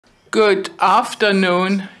Good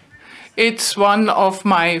afternoon. It's one of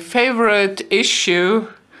my favorite issues,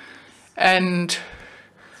 and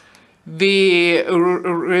the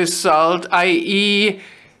result, i.e.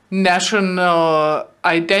 national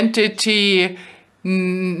identity,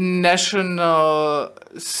 national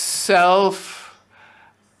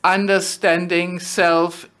self-understanding,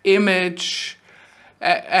 self-image,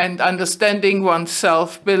 and understanding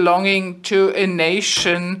oneself belonging to a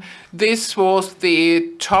nation. This was the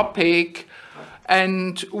topic,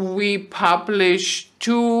 and we published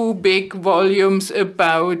 2 big volumes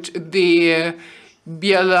about the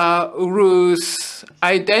Belarus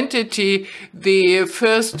identity. The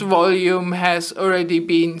first volume has already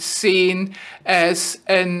been seen as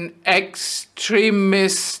an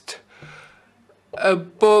extremist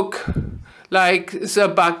book, like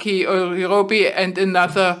Zabaki or Hirobi, and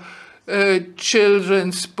another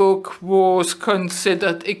children's book was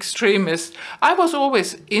considered extremist. I was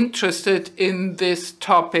always interested in this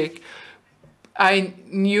topic. I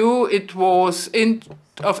knew it was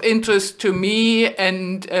of interest to me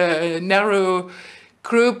and a narrow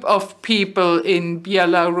group of people in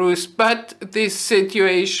Belarus, but this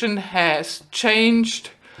situation has changed.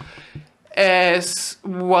 As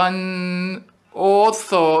one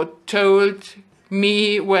author told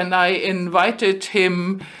me when I invited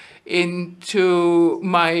him into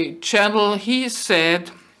my channel, he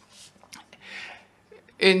said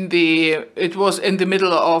it was in the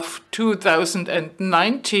middle of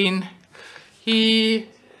 2019, he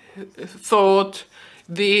thought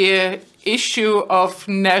the issue of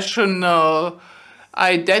national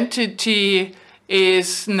identity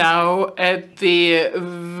is now at the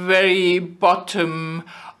very bottom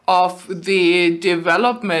of the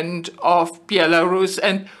development of Belarus,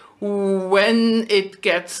 and when it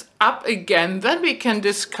gets up again, then we can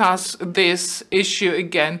discuss this issue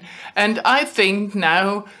again. And I think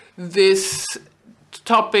now this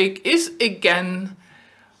topic is again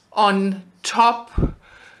on top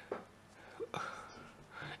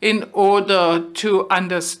in order to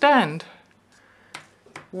understand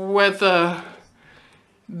whether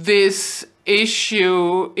this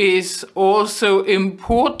issue is also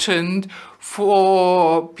important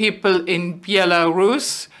for people in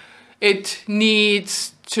Belarus. It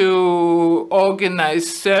needs to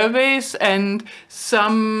organize surveys, and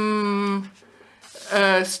some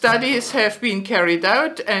studies have been carried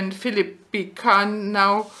out, and Philipp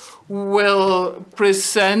Bikanau will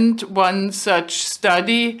present one such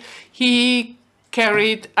study. He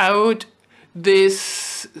carried out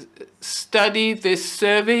this study, this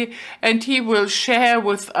survey, and he will share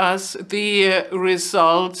with us the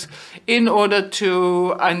results in order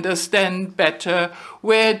to understand better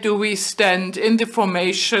where do we stand in the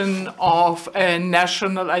formation of a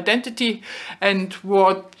national identity and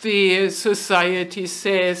what the society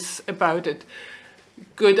says about it.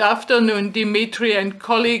 Good afternoon, Dimitri and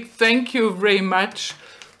colleague. Thank you very much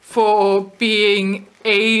for being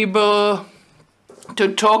able to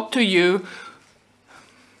talk to you.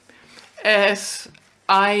 As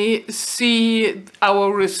I see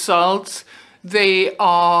our results, they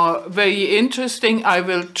are very interesting. I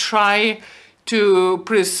will try to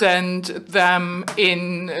present them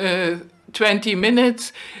in 20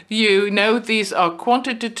 minutes. You know, these are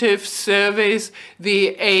quantitative surveys.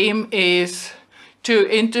 The aim is to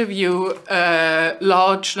interview a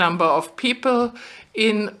large number of people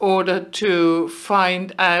in order to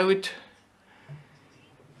find out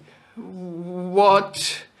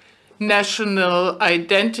what national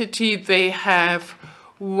identity they have,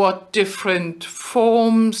 what different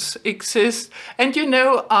forms exist. And you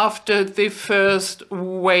know, after the first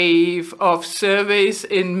wave of surveys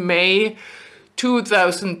in May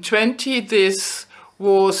 2020, this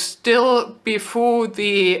was still before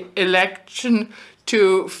the election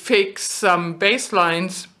to fix some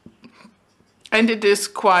baselines. And it is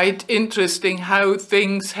quite interesting how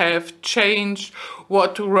things have changed,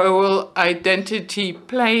 what role identity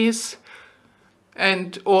plays,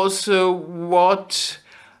 and also what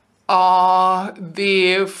are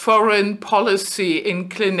the foreign policy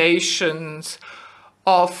inclinations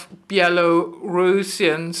of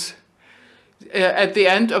Belarusians. At the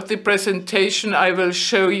end of the presentation, I will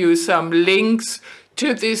show you some links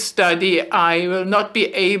to this study. I will not be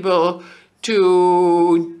able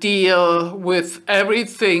to deal with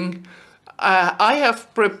everything. I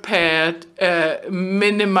have prepared a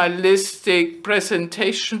minimalistic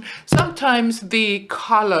presentation. Sometimes the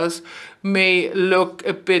colors may look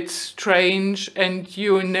a bit strange, and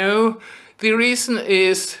you know, the reason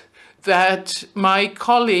is that my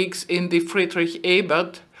colleagues in the Friedrich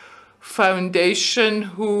Ebert Foundation,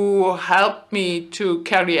 who helped me to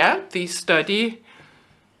carry out this study,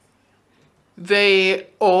 They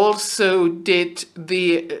also did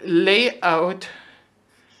the layout.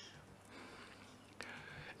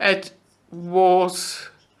 It was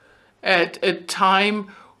at a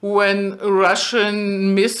time when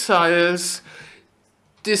Russian missiles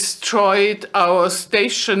destroyed our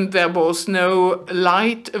station. There was no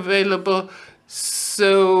light available.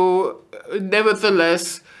 So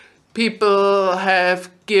nevertheless, people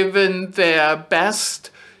have given their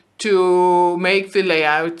best to make the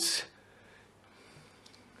layouts.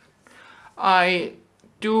 I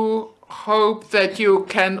do hope that you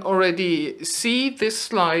can already see this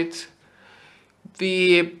slide.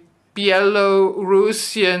 The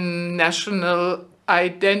Belarusian national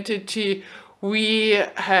identity. We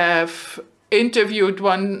have interviewed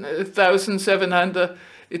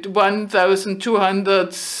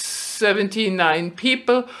 1,279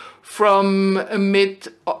 people from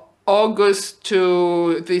mid-August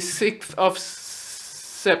to the 6th of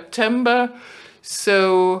September.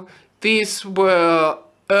 So these were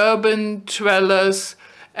urban dwellers,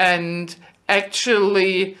 and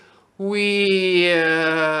actually we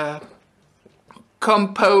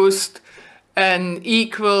composed an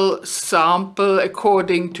equal sample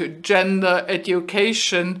according to gender,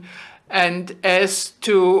 education, and as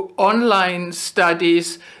to online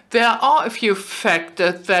studies, there are a few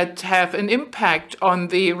factors that have an impact on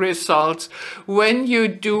the results. When you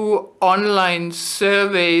do online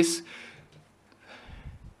surveys,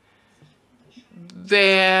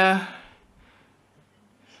 the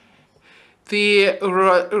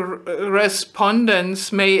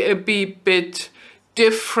respondents may be a bit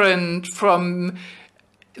different from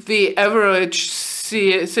the average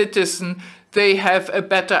citizen. They have a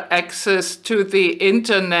better access to the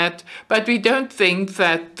internet, but we don't think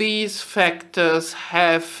that these factors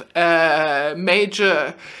have a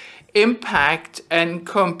major impact and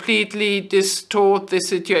completely distort the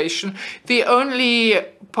situation. The only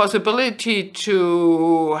possibility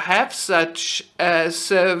to have such a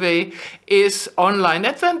survey is online.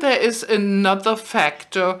 And then there is another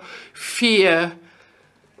factor, fear.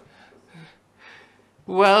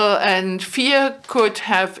 Well, and fear could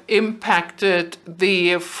have impacted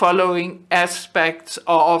the following aspects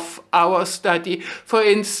of our study. For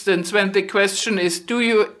instance, when the question is, do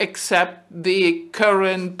you accept the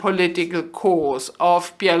current political course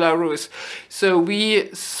of Belarus? So we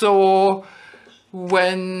saw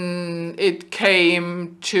when it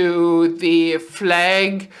came to the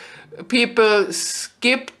flag, people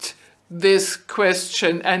skipped this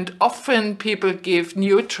question, and often people give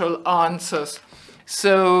neutral answers.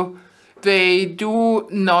 So they do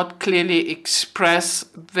not clearly express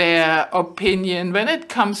their opinion when it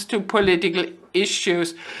comes to political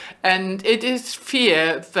issues. And it is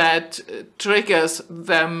fear that triggers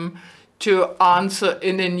them to answer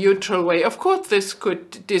in a neutral way. Of course, this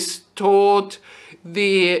could distort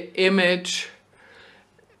the image.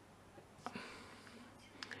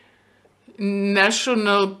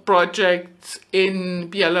 National projects in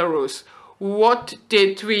Belarus. What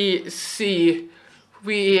did we see?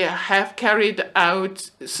 We have carried out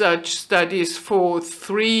such studies for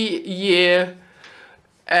 3 years,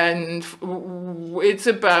 and it's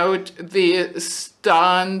about the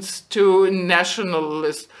stance to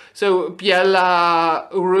nationalists. So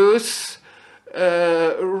Belarus,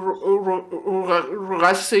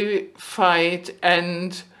 Russified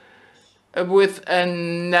and with a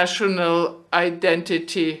national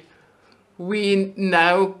identity. We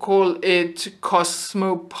now call it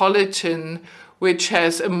cosmopolitan, which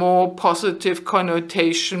has a more positive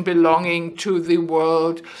connotation, belonging to the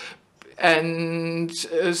world and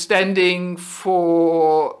standing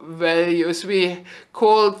for values. We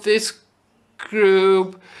call this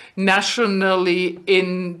group nationally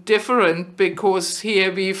indifferent because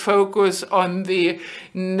here we focus on the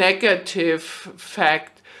negative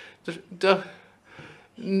fact.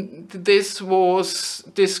 This was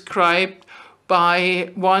described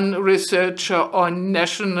by one researcher on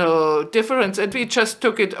national difference, and we just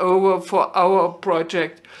took it over for our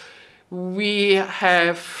project. We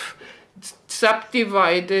have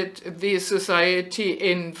subdivided the society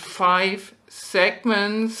in 5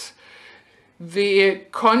 segments: the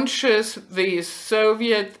conscious, the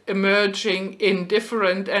Soviet, emerging,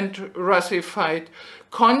 indifferent, and Russified.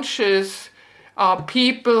 Conscious are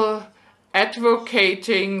people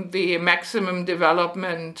advocating the maximum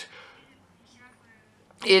development.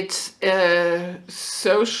 It's a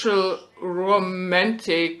social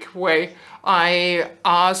romantic way. I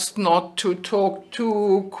asked not to talk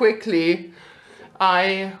too quickly.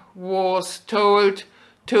 I was told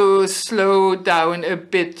to slow down a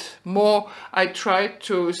bit more. I tried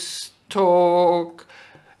to talk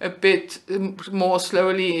a bit more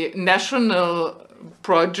slowly national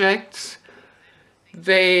projects.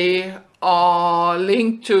 They are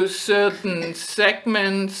linked to certain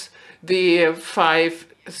segments. The 5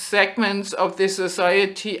 segments of the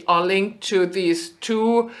society are linked to these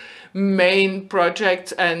 2 main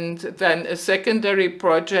projects, and then a secondary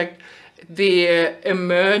project. The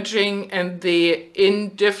emerging and the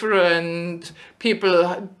indifferent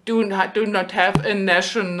people do not have a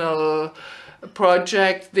national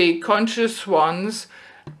project. The conscious ones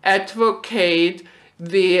advocate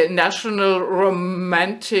the national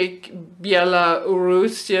romantic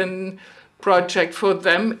Belarusian project. For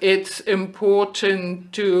them, it's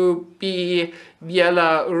important to be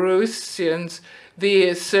Belarusians.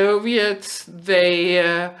 The Soviets,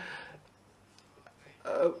 they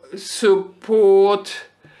support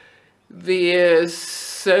the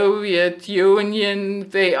Soviet Union.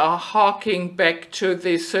 They are harking back to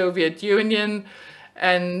the Soviet Union,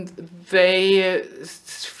 and they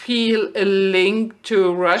feel a link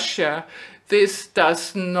to Russia. This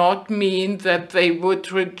does not mean that they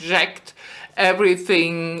would reject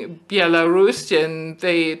everything Belarusian.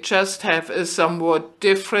 They just have a somewhat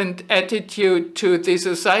different attitude to the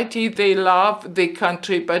society. They love the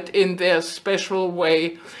country, but in their special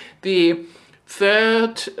way. The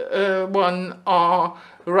third one are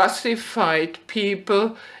Russified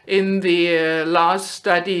people. In the last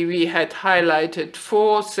study, we had highlighted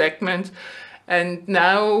 4 segments, and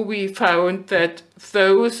now we found that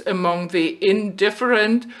those among the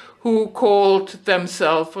indifferent who called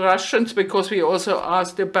themselves Russians, because we also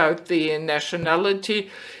asked about the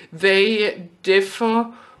nationality, they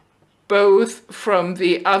differ both from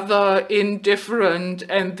the other indifferent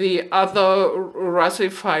and the other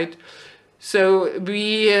Russified. So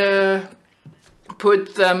we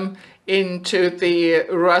put them into the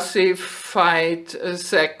Russified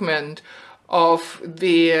segment of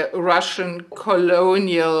the Russian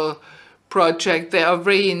colonial project. They are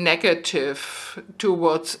very negative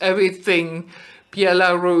towards everything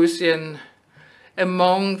Belarusian.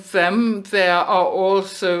 Among them, there are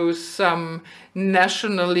also some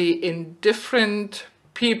nationally indifferent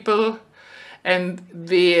people, and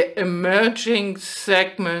the emerging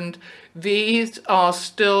segment, these are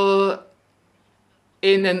still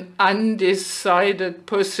in an undecided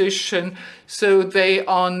position, so they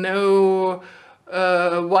are no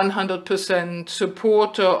 100%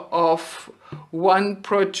 supporter of one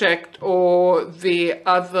project or the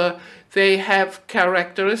other. They have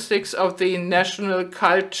characteristics of the national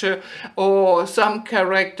culture or some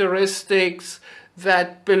characteristics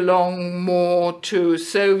that belong more to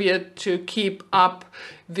Soviet, to keep up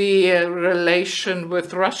the relation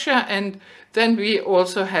with Russia. And then we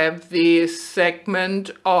also have the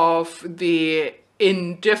segment of the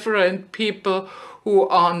indifferent people who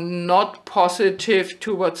are not positive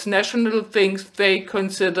towards national things. They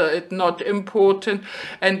consider it not important,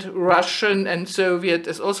 and Russian and Soviet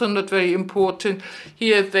is also not very important.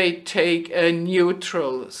 Here they take a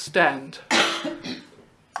neutral stand.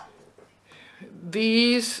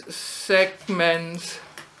 These segments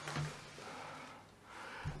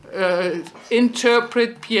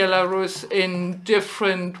interpret Belarus in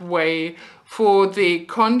different way. For the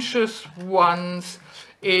conscious ones,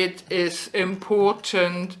 it is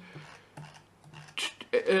important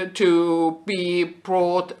to be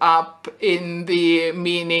brought up in the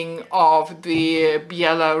meaning of the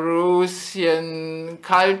Belarusian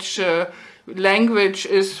culture. Language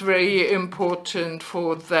is very important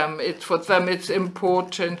for them. For them it's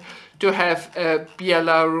important to have a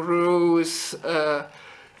Belarus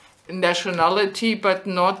nationality, but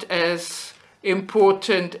not as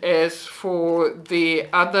important as for the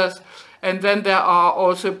others. And then there are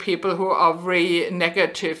also people who are very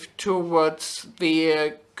negative towards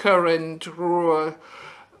the current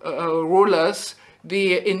rulers.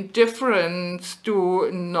 The indifferents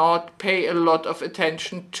do not pay a lot of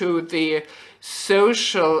attention to the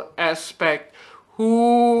social aspect.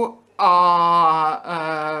 Who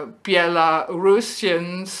are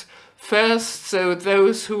Belarusians first? So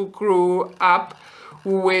those who grew up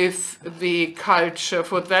with the culture.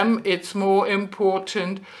 For them, it's more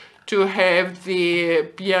important to have the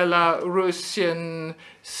Belarusian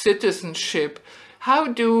citizenship. How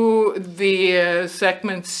do the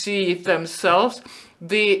segments see themselves?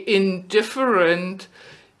 The indifferent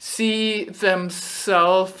see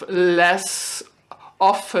themselves less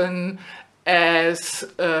often as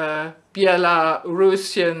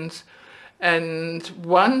Belarusians. And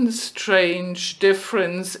one strange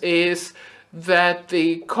difference is that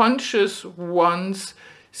the conscious ones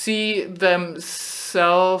see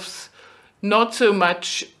themselves not so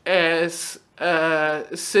much as a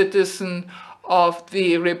citizen of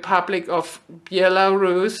the Republic of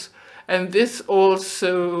Belarus, and this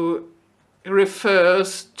also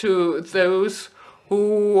refers to those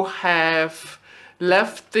who have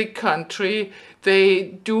left the country. They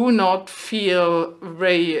do not feel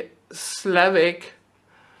very Slavic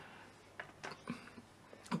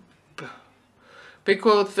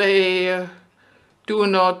because they do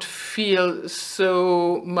not feel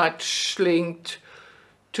so much linked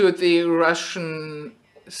to the Russian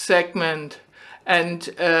segment. And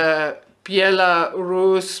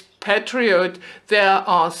Belarus patriot, there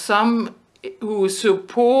are some who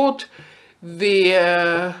support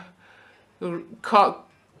the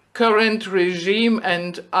current regime,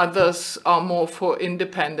 and others are more for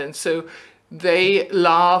independence. So they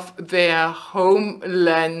love their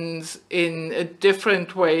homelands in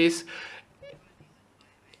different ways.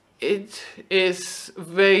 It is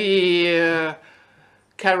very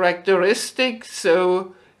characteristic.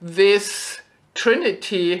 So this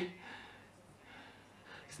trinity,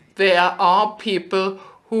 there are people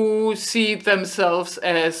who see themselves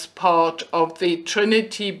as part of the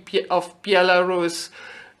trinity of Belarus,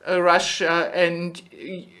 Russia, and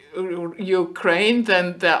Ukraine.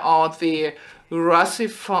 Then there are the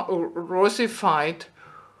Russified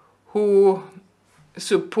who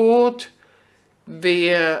support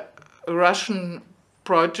the Russian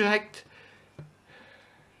project.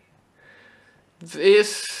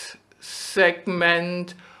 This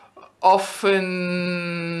segment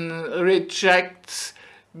often rejects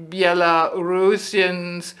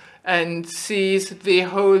Belarusians and sees the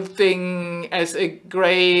whole thing as a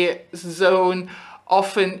gray zone,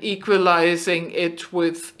 often equalizing it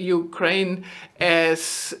with Ukraine,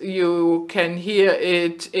 as you can hear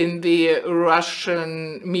it in the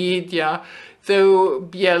Russian media. Though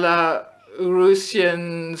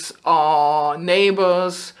Belarusians are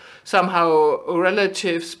neighbors, somehow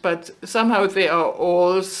relatives, but somehow they are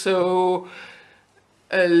also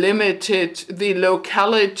limited. The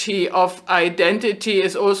locality of identity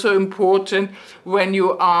is also important when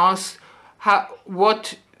you ask,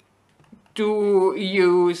 what do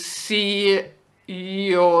you see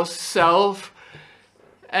yourself?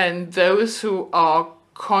 And those who are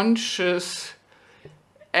conscious,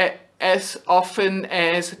 as often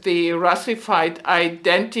as the Russified,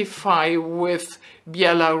 identify with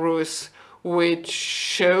Belarus, which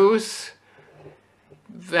shows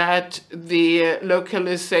that the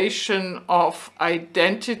localization of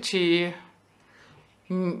identity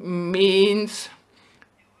means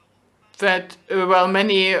that, well,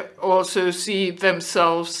 many also see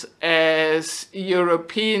themselves as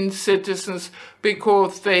European citizens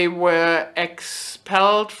because they were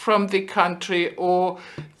expelled from the country, or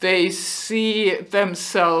they see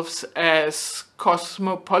themselves as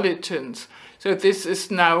cosmopolitans. So this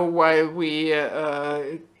is now why we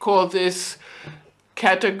call this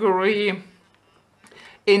category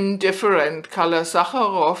indifferent.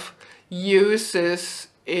 Sakharov uses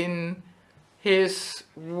in his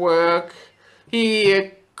work,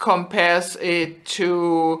 he compares it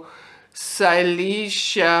to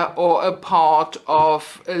Silesia, or a part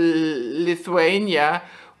of Lithuania,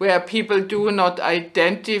 where people do not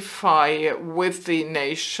identify with the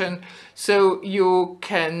nation. So you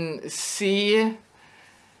can see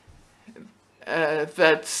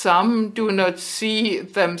that some do not see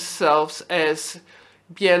themselves as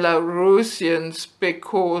Belarusians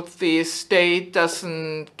because the state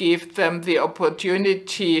doesn't give them the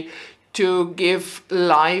opportunity to give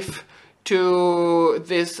life to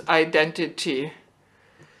this identity.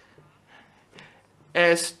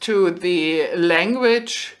 As to the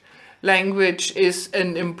language, language is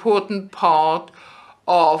an important part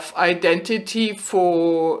of identity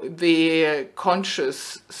for the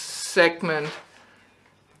conscious segment.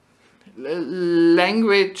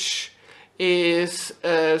 Language is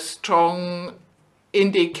a strong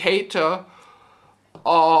indicator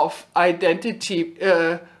of identity.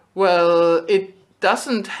 Well, it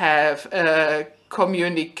doesn't have a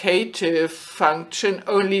communicative function.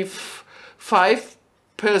 Only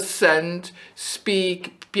 5%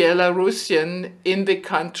 speak Belarusian in the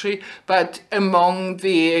country, but among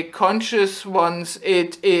the conscious ones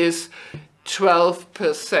it is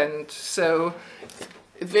 12%. So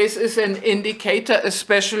this is an indicator,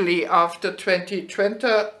 especially after 2020,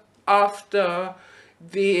 after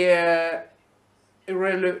the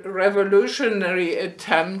revolutionary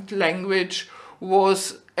attempt. Language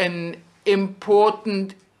was an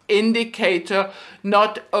important indicator,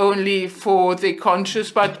 not only for the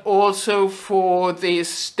conscious, but also for the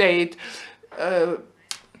state.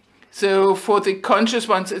 So for the conscious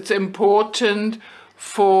ones, it's important.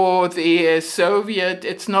 for the Soviet.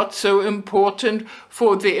 It's not so important.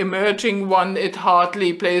 For the emerging one, it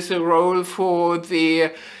hardly plays a role. For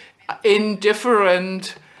the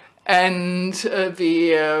indifferent and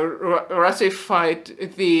the Russified,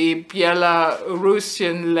 the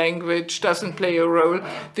Belarusian language doesn't play a role.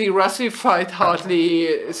 The Russified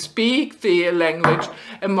hardly speak the language.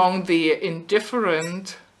 Among the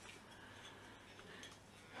indifferent,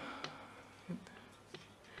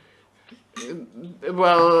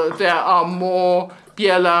 well, there are more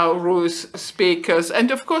Belarus speakers. And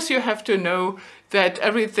of course, you have to know that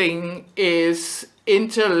everything is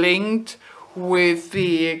interlinked with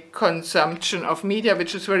the consumption of media,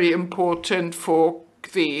 which is very important for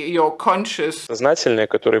your conscious.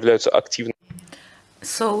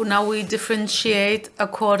 So now we differentiate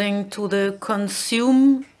according to the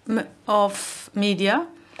consume of media.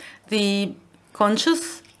 The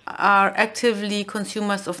conscious are actively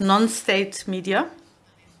consumers of non-state media.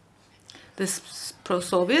 This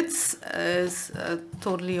pro-Soviets is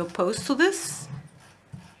totally opposed to this.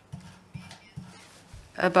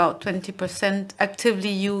 About 20% actively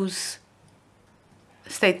use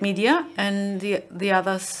state media, and the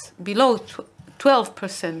others below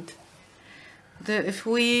 12%. If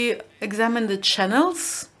we examine the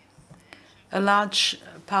channels, a large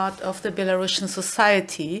part of the Belarusian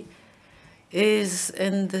society is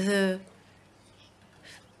in the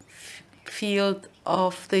field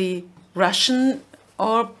of the Russian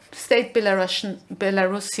or state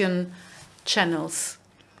Belarusian channels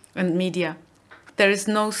and media. There is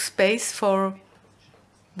no space for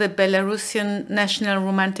the Belarusian national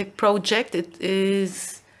romantic project. It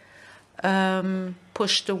is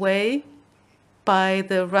pushed away by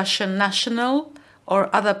the Russian national or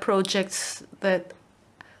other projects that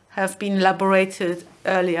have been elaborated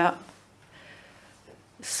earlier.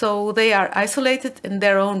 So they are isolated in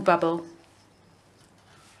their own bubble.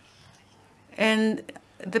 And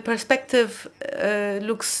the perspective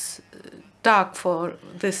looks dark for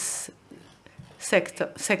this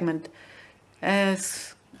segment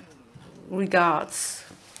as regards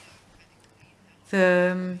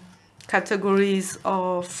the categories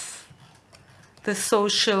of the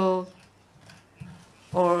social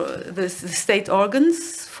or the state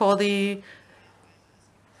organs.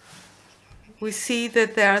 We see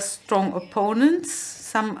that there are strong opponents.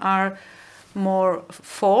 Some are more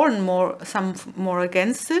for and some more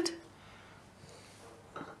against it.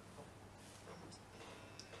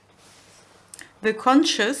 The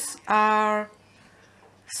conscious are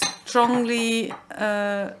strongly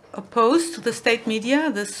opposed to the state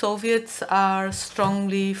media. The Soviets are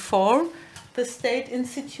strongly for the state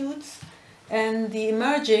institutes, and the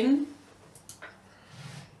emerging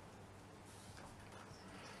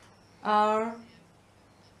are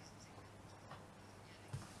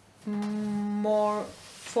more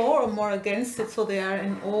for or more against it, so they are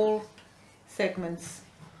in all segments.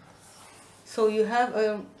 So you have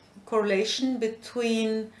a correlation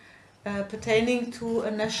between pertaining to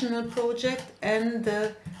a national project and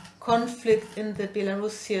the conflict in the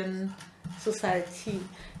Belarusian society.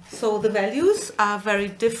 So the values are very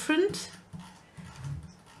different.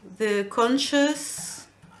 The conscious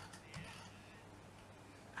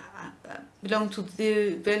belong to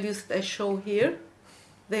the values that I show here.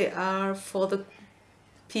 They are for the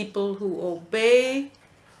people who obey.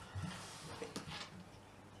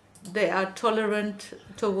 They are tolerant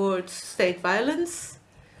towards state violence.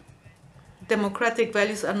 Democratic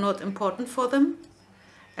values are not important for them.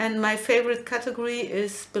 And my favorite category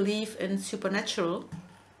is belief in supernatural.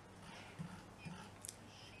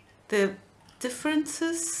 The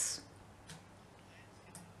differences,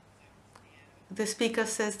 the speaker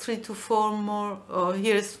says 3 to 4 more, or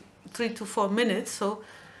here's 3 to 4 minutes, so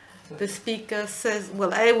the speaker says,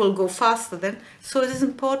 well, I will go faster then. So it is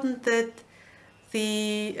important that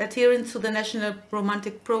the adherents to the national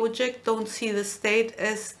romantic project don't see the state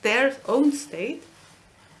as their own state.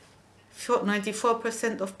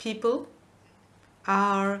 94% of people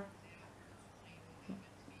are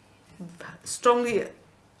strongly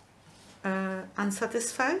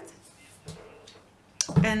unsatisfied,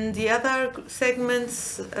 and the other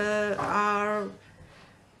segments are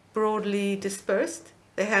broadly dispersed.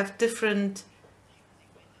 They have different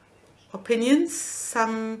opinions.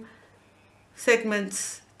 Some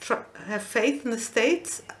segments have faith in the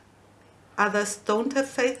state, others don't have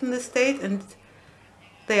faith in the state, and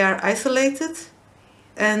they are isolated.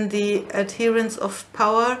 And the adherents of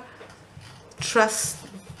power trust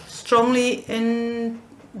strongly in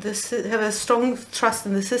have a strong trust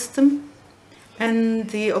in the system, and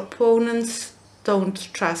the opponents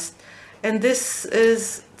don't trust. And this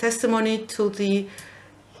is testimony to the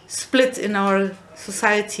split in our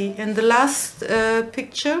society. And the last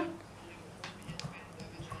picture,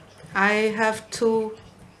 I have to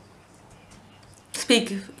speak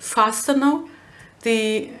faster now.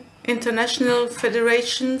 The international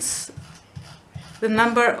federations, the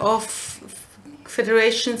number of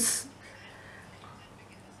federations,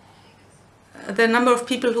 the number of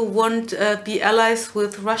people who want to be allies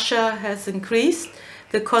with Russia has increased.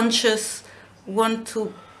 The conscious want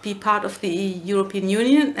to be part of the European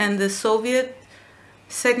Union, and the Soviet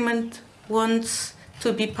segment wants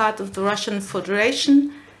to be part of the Russian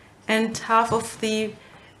Federation, and half of the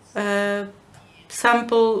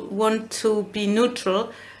sample want to be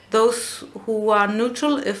neutral. Those who are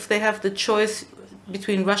neutral, if they have the choice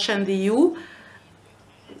between Russia and the EU,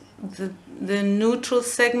 the neutral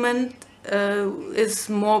segment is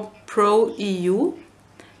more pro-EU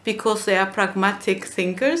because they are pragmatic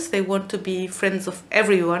thinkers. They want to be friends of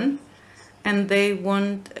everyone and they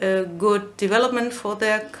want a good development for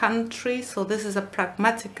their country. So this is a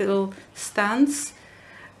pragmatical stance.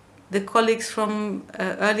 The colleagues from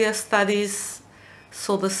earlier studies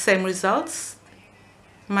saw the same results.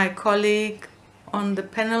 My colleague on the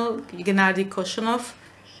panel, Korshunau,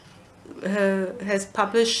 has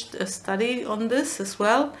published a study on this as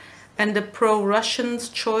well, and the pro-Russians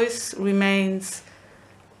choice remains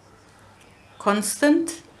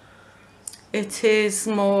constant. It is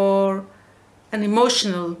more an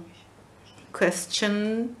emotional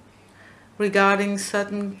question regarding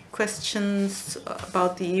certain questions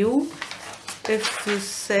about the EU. If you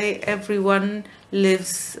say everyone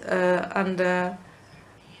lives under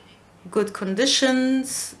good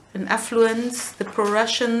conditions and affluence, the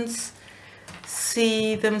pro-Russians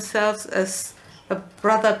see themselves as a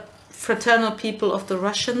brother, fraternal people of the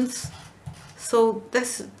Russians. So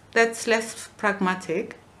that's less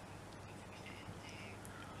pragmatic.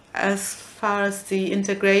 As far as the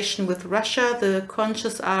integration with Russia, the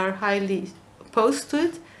conscious are highly opposed to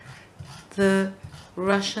it. The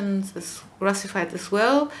Russians is Russified as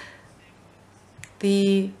well.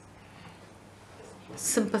 The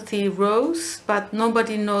sympathy rose, but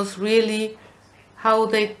nobody knows really how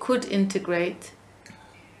they could integrate,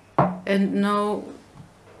 and no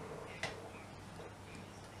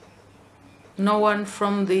one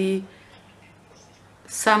from the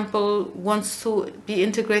sample wants to be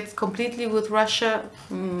integrated completely with Russia,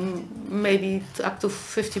 maybe up to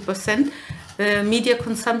 50%. The media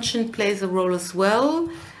consumption plays a role as well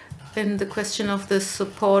in the question of the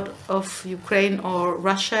support of Ukraine or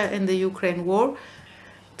Russia in the Ukraine war.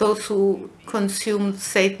 Those who consume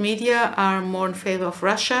state media are more in favor of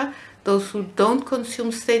Russia. Those who don't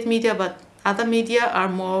consume state media but other media are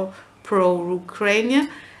more pro-Ukraine,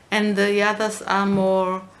 and the others are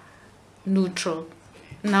more neutral.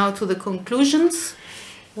 Now to the conclusions.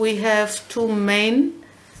 We have two main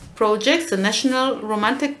projects, the National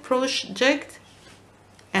Romantic Project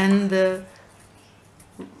and the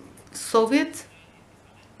Soviet,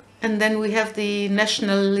 and then we have the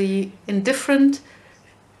nationally indifferent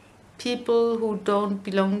people who don't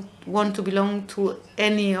want to belong to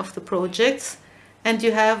any of the projects, and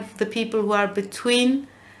you have the people who are between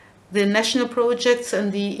the national projects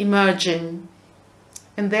and the emerging,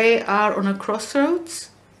 and they are on a crossroads.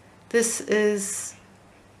 This is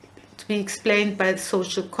to be explained by the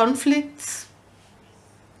social conflicts.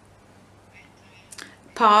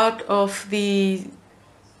 Part of the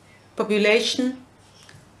population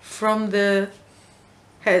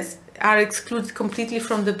are excluded completely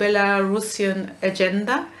from the Belarusian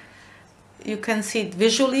agenda. You can see it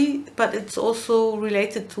visually, but it's also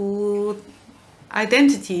related to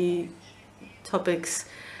identity topics,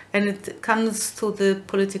 and it comes to the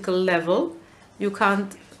political level. You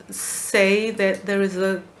can't say that there is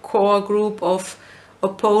a core group of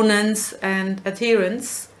opponents and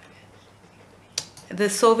adherents. The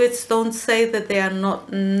Soviets don't say that they are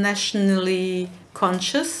not nationally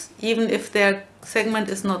conscious, even if their segment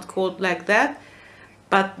is not called like that,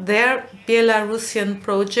 but their Belarusian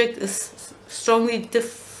project is strongly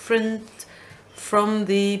different from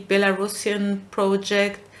the Belarusian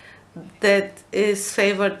project that is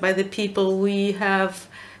favored by the people we have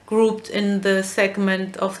grouped in the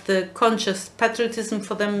segment of the conscious. Patriotism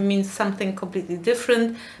for them means something completely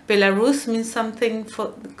different. Belarus means something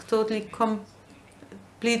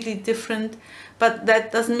completely different, but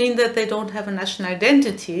that doesn't mean that they don't have a national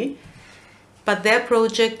identity. But their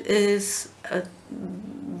project is a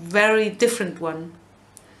very different one.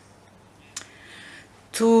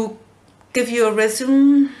 To give you a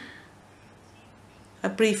resume, a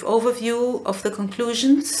brief overview of the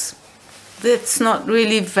conclusions. It's not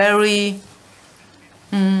really a very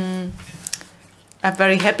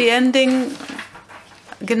happy ending.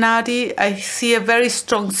 Gennady, I see a very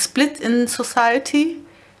strong split in society,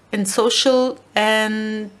 in social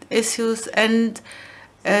and issues, and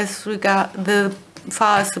as regard the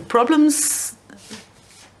far as the problems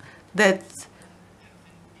that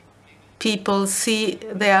people see,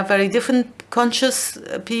 they are very different. Conscious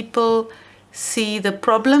people see the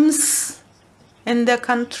problems in their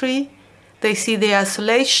country. They see the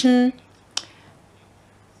isolation.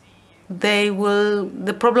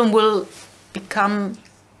 The problem will become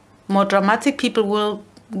more dramatic. People will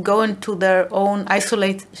go into their own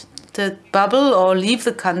isolated bubble or leave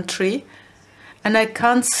the country. And I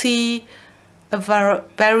can't see a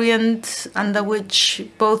variant under which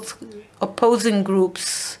both opposing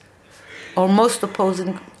groups, or most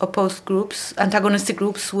opposed groups, antagonistic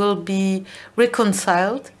groups, will be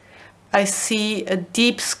reconciled. I see a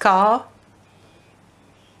deep scar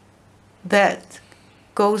that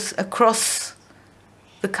goes across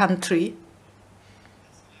the country,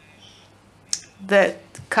 that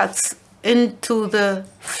cuts into the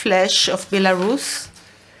flesh of Belarus.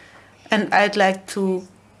 And I'd like to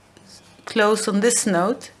close on this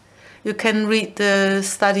note. You can read the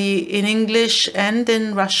study in English and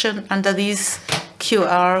in Russian under these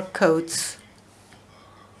QR codes.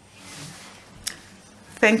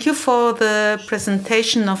 Thank you for the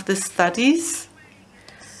presentation of the studies.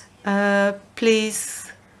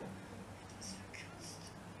 Please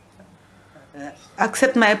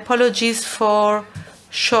accept my apologies for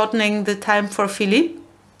shortening the time for Philipp.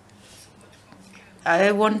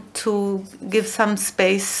 I want to give some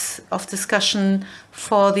space of discussion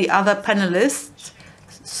for the other panelists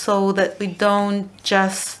so that we don't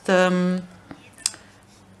just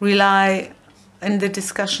rely in the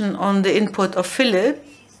discussion on the input of Philipp.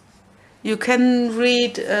 You can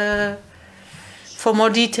read for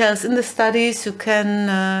more details in the studies. You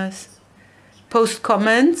can post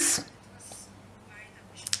comments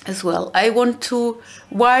as well. I want to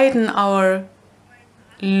widen our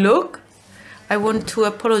look. I want to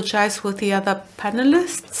apologize with the other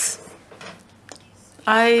panelists.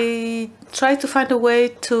 I tried to find a way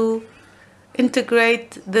to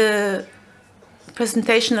integrate the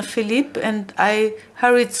presentation of Philipp, and I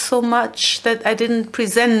hurried so much that I didn't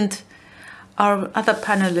present our other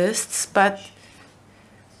panelists, but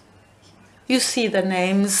you see the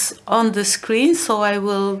names on the screen, so I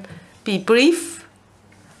will be brief.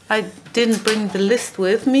 I didn't bring the list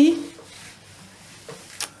with me.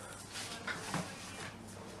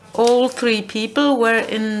 All three people were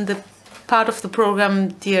in the part of the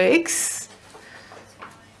program DRX,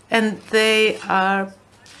 and they are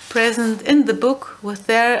present in the book with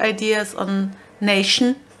their ideas on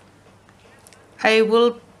nation. I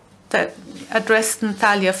will address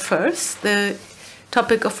Natallia first. The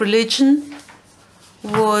topic of religion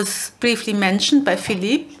was briefly mentioned by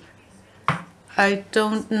Philipp. I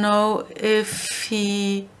don't know if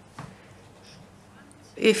he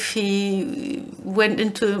went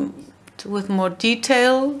into with more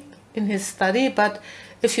detail in his study, but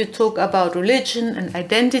if you talk about religion and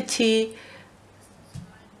identity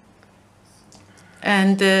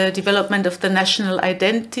and the development of the national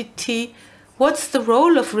identity, what's the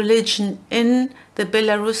role of religion in the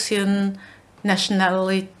Belarusian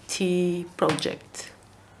nationality project?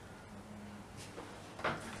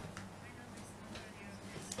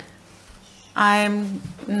 I'm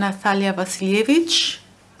Natallia Vasilevich,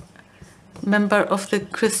 member of the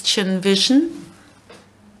Christian Vision.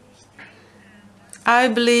 I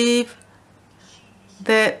believe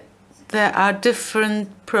that there are different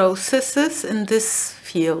processes in this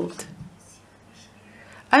field.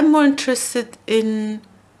 I'm more interested in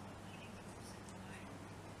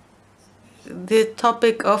the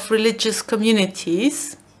topic of religious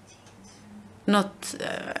communities.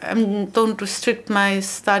 Don't restrict my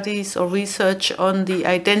studies or research on the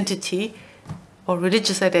identity or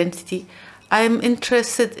religious identity. I'm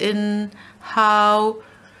interested in how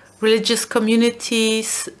religious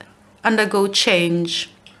communities undergo change.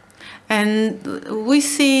 And we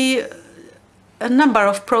see a number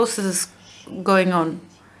of processes going on.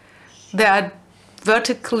 There are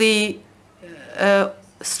vertically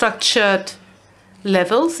structured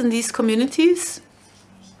levels in these communities.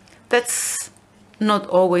 That's not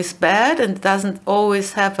always bad and doesn't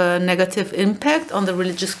always have a negative impact on the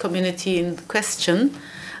religious community in question,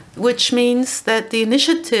 which means that the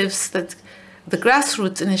initiatives, that the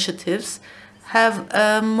grassroots initiatives, have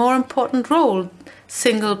a more important role.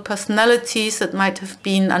 Single personalities that might have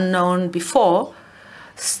been unknown before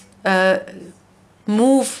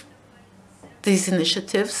move these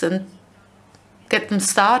initiatives and get them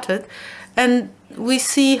started. And we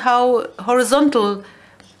see how horizontal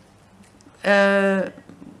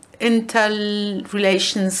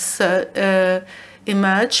interrelations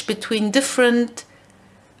emerge between different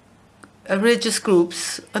religious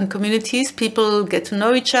groups and communities. People get to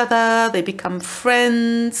know each other, they become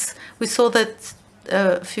friends. We saw that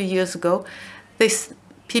a few years ago.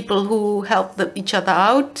 People who help each other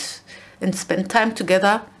out and spend time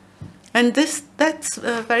together. And that's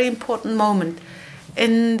a very important moment.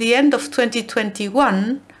 In the end of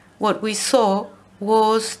 2021, what we saw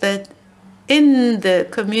was that in the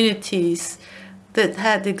communities that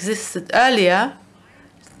had existed earlier,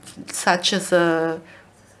 such as a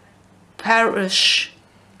parish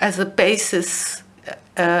as a basis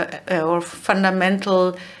or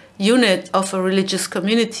fundamental unit of a religious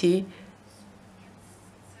community,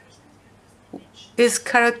 is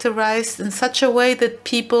characterized in such a way that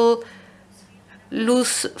people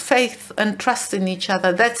lose faith and trust in each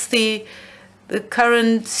other. That's the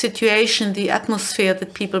current situation, the atmosphere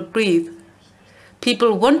that people breathe.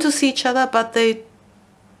 People want to see each other, but they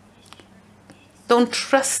don't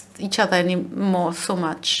trust each other anymore so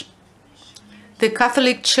much. The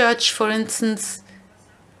Catholic Church, for instance,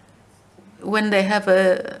 when they have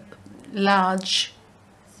a large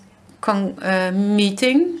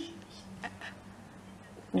meeting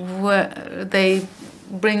where they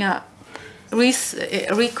bring up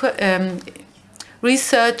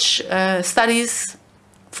research studies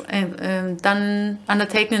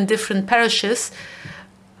undertaken in different parishes,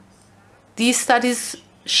 these studies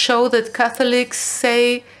show that Catholics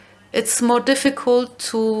say it's more difficult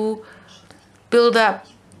to build up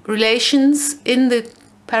relations in the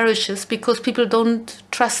parishes because people don't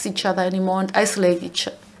trust each other anymore and isolate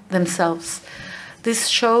themselves. This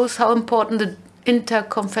shows how important the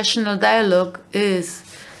interconfessional dialogue is.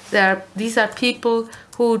 These are people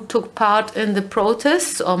who took part in the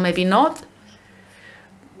protests, or maybe not,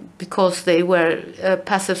 because they were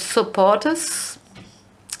passive supporters.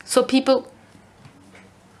 So people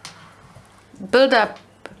build up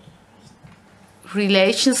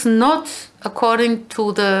relations not according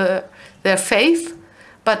to their faith,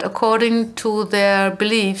 but according to their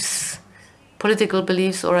beliefs, political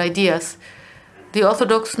beliefs or ideas. The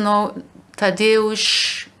Orthodox know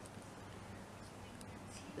Tadeusz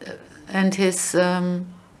and his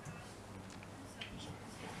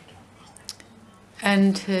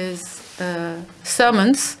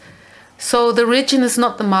sermons. So the religion is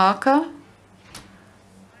not the marker,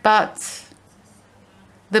 but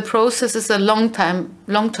the process is a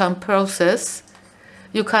long-term process.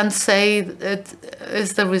 You can't say it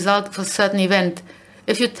is the result of a certain event.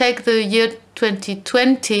 If you take the year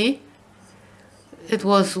 2020, it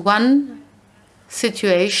was one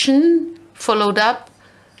situation followed up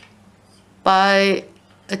by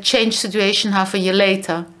a changed situation half a year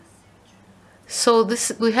later. So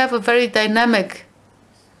we have a very dynamic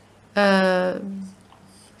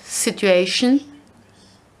situation,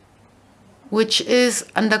 which is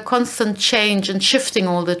under constant change and shifting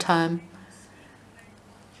all the time.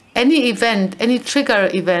 Any event, any trigger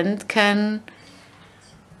event can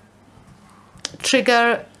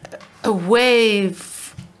trigger a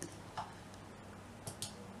wave.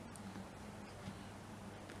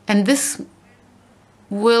 And this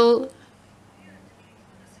will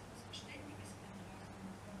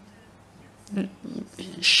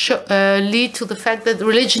lead to the fact that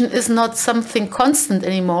religion is not something constant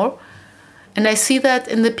anymore. And I see that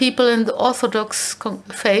in the people in the Orthodox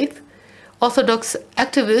faith. Orthodox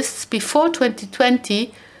activists before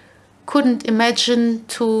 2020 couldn't imagine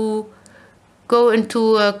to go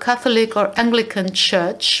into a Catholic or Anglican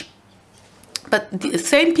church. But the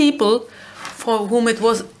same people for whom it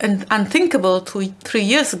was unthinkable 3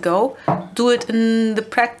 years ago do it in the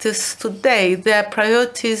practice today. Their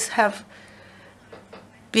priorities have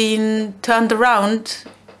been turned around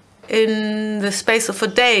in the space of a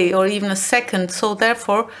day or even a second. So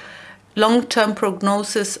therefore, long-term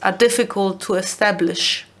prognoses are difficult to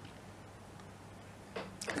establish.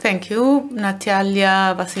 Thank you.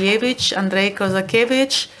 Natallia Vasilevich, Andrei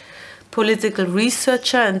Kazakevich, political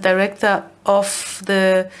researcher and director of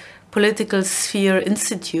the Political Sphere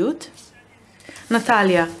Institute.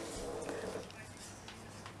 Natallia,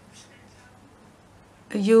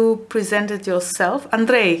 you presented yourself.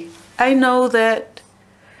 Andrei, I know that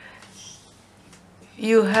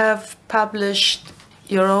you have published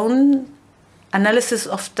your own analysis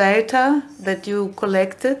of data that you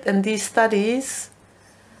collected, and these studies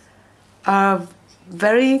are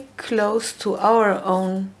very close to our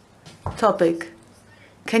own topic.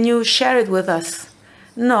 Can you share it with us?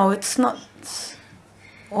 No, it's not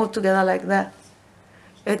altogether like that.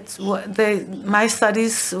 My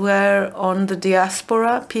studies were on the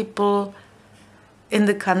diaspora, people in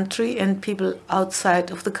the country and people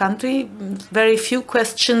outside of the country. Very few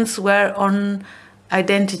questions were on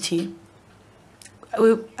identity.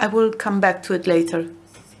 I will come back to it later.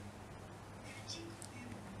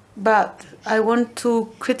 But I want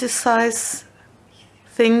to criticize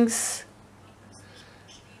things.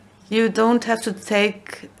 You don't have to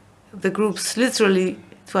take the groups literally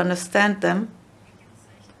to understand them.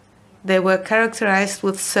 They were characterized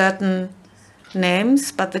with certain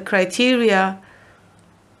names, but the criteria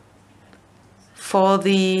for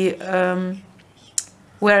the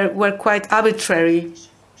were quite arbitrary.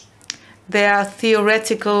 There are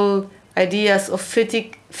theoretical ideas of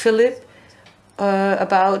Philipp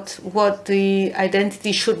about what the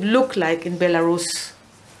identity should look like in Belarus.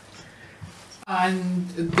 And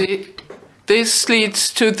this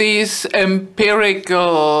leads to these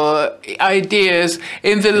empirical ideas.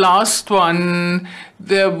 In the last one,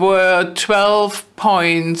 there were 12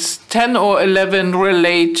 points, 10 or 11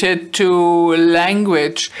 related to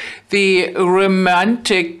language. The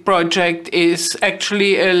Romantic project is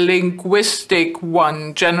actually a linguistic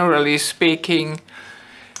one, generally speaking.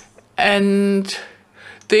 And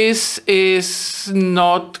this is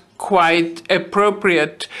not quite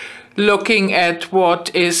appropriate looking at what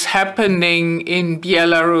is happening in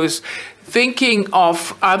Belarus, thinking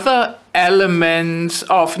of other elements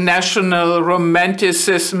of national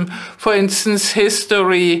romanticism, for instance,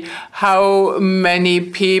 history, how many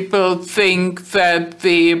people think that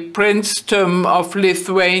the princedom of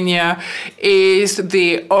Lithuania is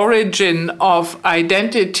the origin of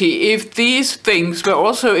identity. If these things were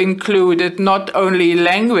also included, not only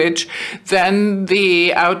language, then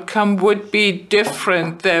the outcome would be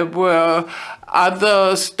different. There were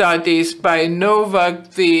other studies by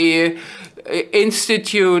Novak, the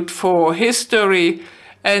Institute for History,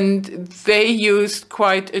 and they used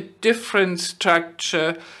quite a different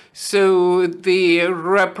structure. So the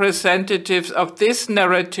representatives of this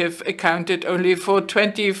narrative accounted only for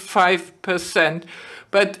 25%.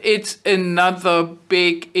 But it's another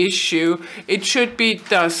big issue. It should be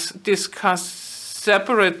thus discussed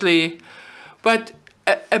separately. But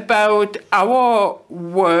about our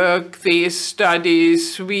work, these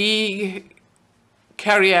studies, we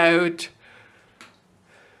carry out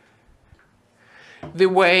the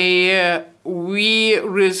way we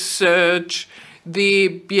research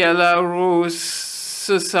the Belarus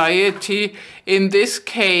society. In this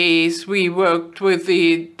case, we worked with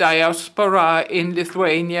the diaspora in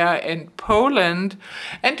Lithuania and Poland,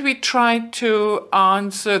 and we tried to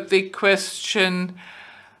answer the question,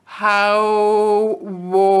 how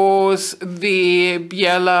was the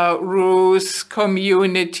Belarus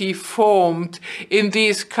community formed in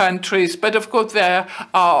these countries? But of course, there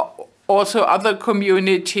are also other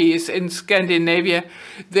communities in Scandinavia.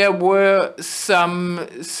 There were some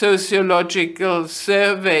sociological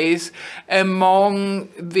surveys among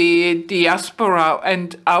the diaspora,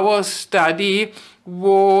 and our study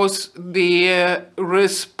was the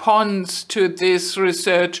response to this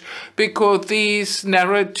research, because these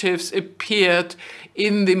narratives appeared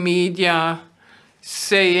in the media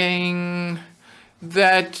saying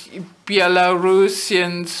that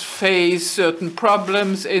Belarusians face certain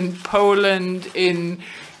problems in Poland, in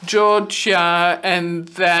Georgia, and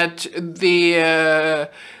that the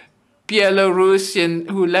Belarusian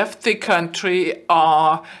who left the country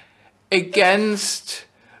are against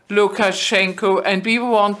Lukashenko, and we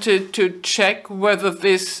wanted to check whether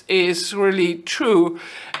this is really true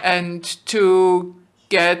and to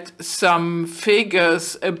get some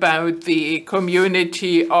figures about the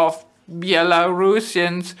community of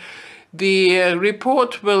Belarusians. The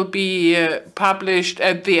report will be published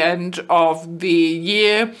at the end of the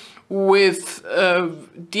year with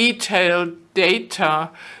detailed data.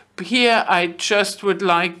 Here I just would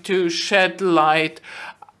like to shed light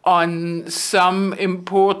on some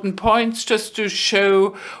important points, just to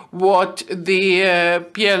show what the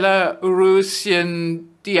Belarusian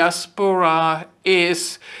diaspora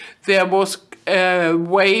is. There was a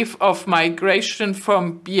wave of migration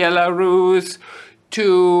from Belarus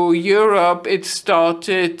to Europe. It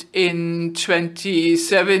started in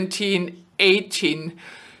 2017-18.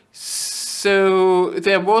 So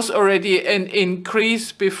there was already an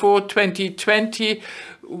increase before 2020,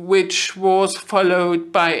 which was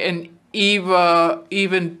followed by an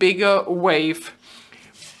even bigger wave.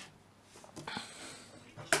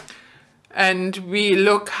 And we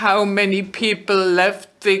look how many people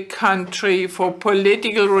left the country for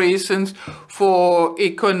political reasons, for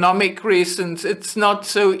economic reasons. It's not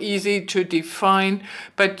so easy to define,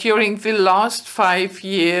 but during the last 5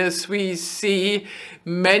 years, we see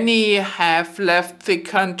many have left the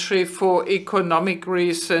country for economic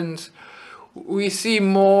reasons. we see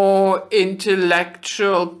more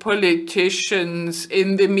intellectual politicians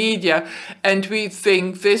in the media, and we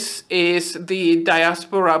think this is the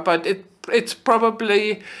diaspora, but it's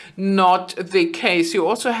probably not the case. You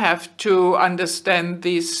also have to understand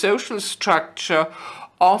the social structure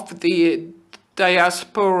of the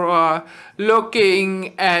diaspora.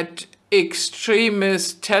 Looking at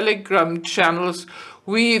extremist Telegram channels,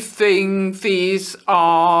 we think these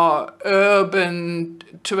are urban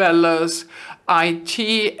dwellers, IT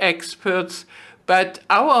experts, but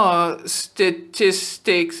our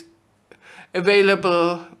statistics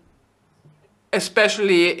available,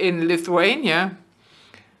 especially in Lithuania,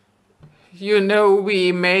 you know,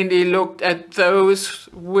 we mainly looked at those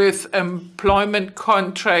with employment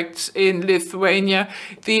contracts in Lithuania.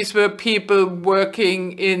 These were people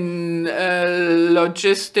working in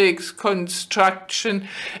logistics, construction,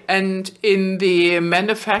 and in the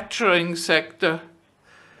manufacturing sector.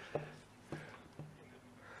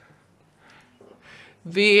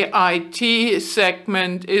 The IT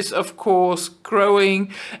segment is, of course,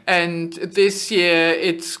 growing, and this year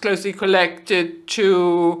it's closely connected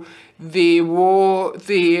to the war,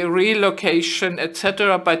 the relocation,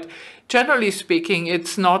 etc. But generally speaking,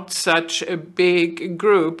 it's not such a big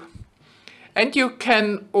group. And you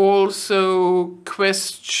can also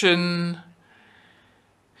question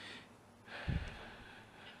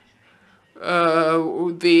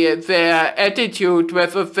their attitude,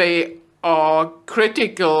 whether they are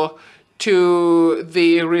critical to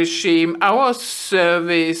the regime. Our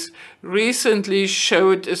surveys recently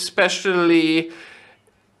showed, especially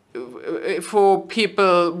for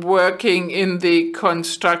people working in the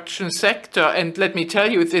construction sector, and let me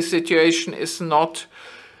tell you, this situation is not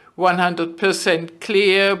 100%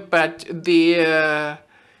 clear, but the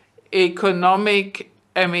economic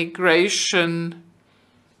emigration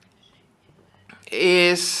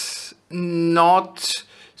is not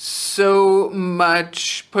so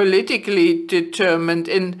much politically determined.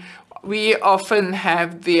 And we often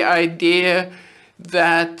have the idea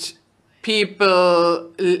that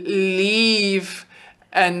people leave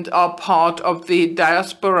and are part of the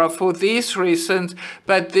diaspora for these reasons,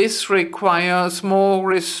 but this requires more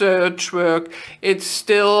research work. It's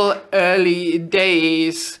still early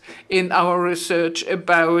days in our research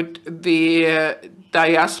about the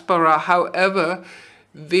diaspora. However,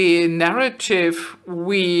 the narrative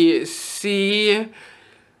we see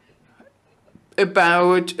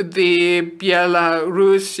about the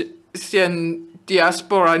Belarusian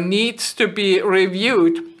diaspora needs to be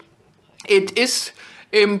reviewed. It is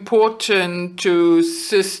important to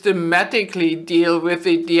systematically deal with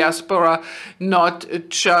the diaspora, not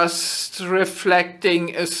just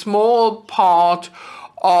reflecting a small part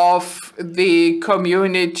of the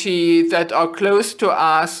community that are close to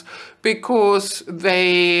us, because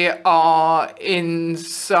they are in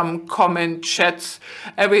some common chats.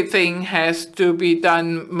 Everything has to be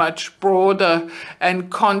done much broader, and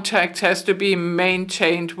contact has to be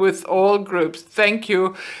maintained with all groups. Thank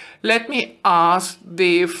you. Let me ask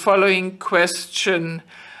the following question.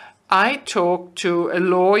 I talked to a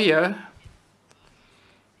lawyer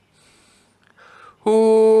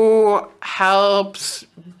who helps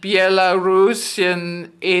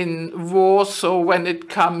Belarusian in Warsaw when it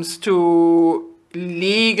comes to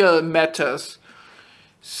legal matters.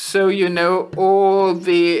 So, you know, all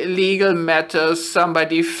the legal matters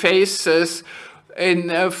somebody faces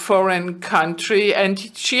in a foreign country. And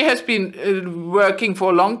she has been working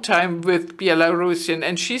for a long time with Belarusian,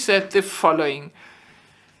 and she said the following.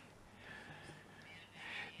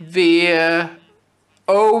 The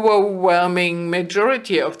overwhelming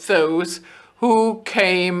majority of those who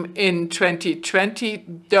came in 2020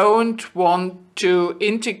 don't want to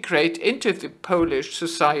integrate into the Polish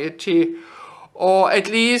society, or at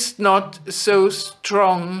least not so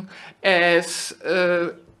strong as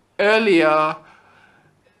earlier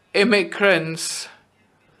immigrants.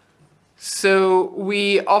 So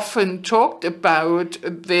we often talked about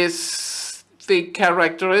this, the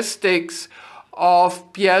characteristics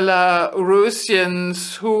of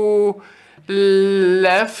Belarusians who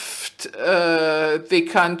left the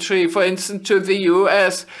country, for instance, to the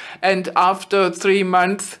US, and after 3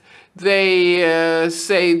 months they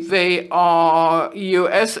say they are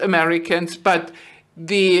US Americans, but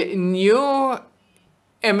the new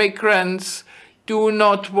immigrants do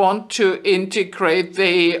not want to integrate.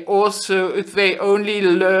 They only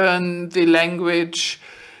learn the language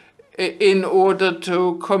in order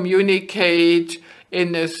to communicate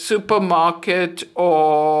in a supermarket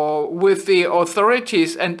or with the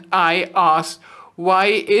authorities. And I asked, why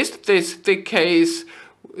is this the case?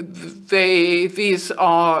 These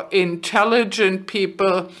are intelligent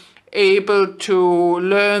people, able to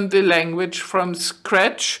learn the language from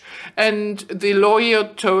scratch. And the lawyer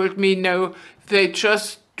told me, no, they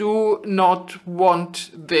just do not want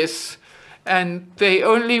this. And they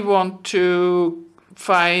only want to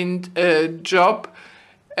find a job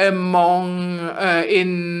in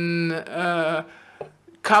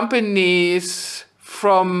companies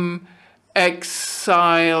from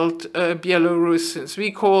exiled Belarusians.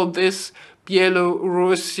 We call this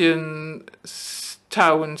Belarusian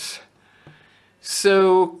towns.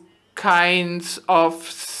 So kinds of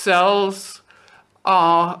cells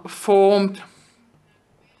are formed,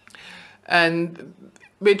 and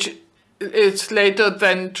which is later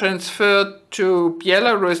then transferred to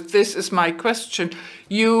Belarus. This is my question.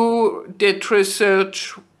 You did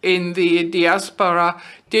research in the diaspora.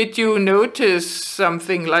 Did you notice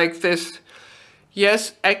something like this?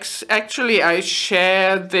 Yes, actually, I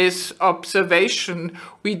share this observation.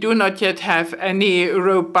 We do not yet have any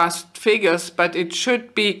robust figures, but it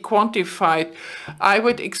should be quantified. I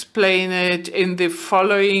would explain it in the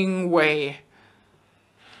following way.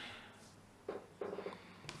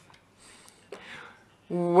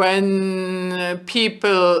 When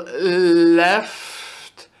people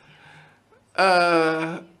left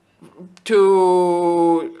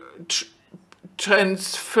to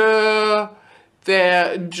transfer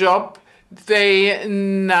their job, they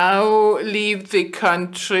now leave the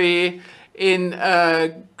country in a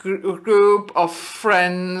group of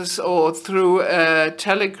friends or through a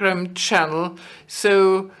telegram channel.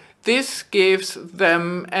 So this gives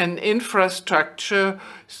them an infrastructure,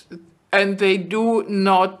 and they do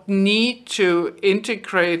not need to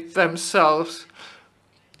integrate themselves.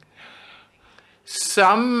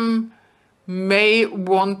 Some may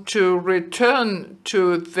want to return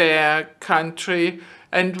to their country,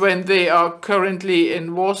 and when they are currently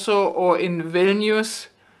in Warsaw or in Vilnius,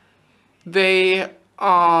 they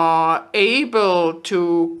are able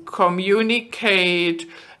to communicate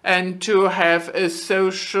and to have a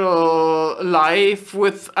social life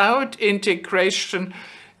without integration.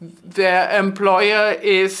 Their employer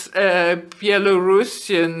is a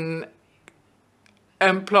Belarusian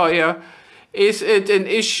employer. Is it an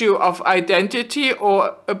issue of identity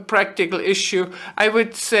or a practical issue? I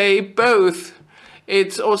would say both.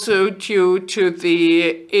 It's also due to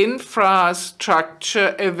the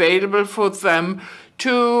infrastructure available for them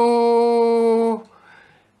to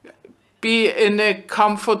be in a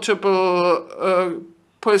comfortable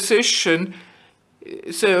position.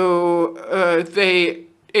 So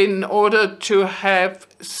in order to have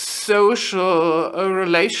social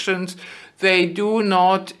relations, they do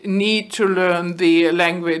not need to learn the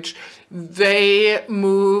language. They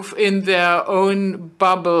move in their own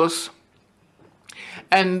bubbles.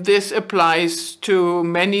 And this applies to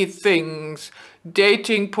many things,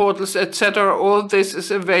 dating portals, etc. All this is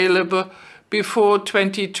available. Before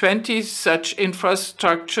 2020, such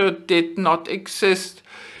infrastructure did not exist.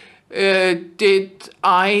 Did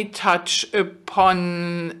I touch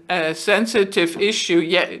upon a sensitive issue?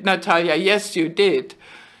 Yeah, Natallia, yes, you did.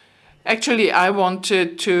 Actually, I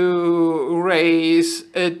wanted to raise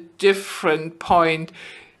a different point.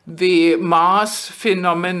 The mass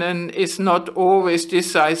phenomenon is not always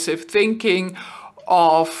decisive. Thinking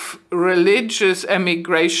of religious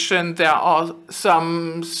emigration, there are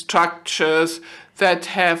some structures that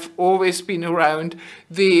have always been around.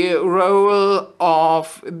 The role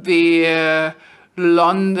of the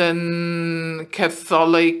London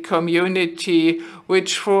Catholic community,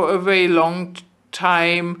 which for a very long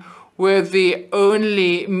time were the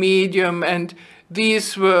only medium, and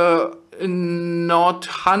these were not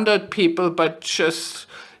 100 people, but just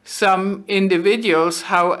some individuals.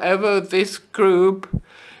 However, this group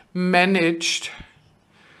managed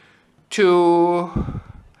to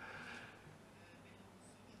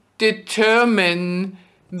determine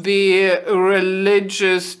the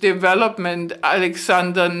religious development.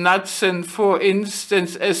 Alexander Natsen, for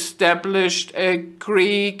instance, established a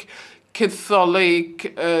Greek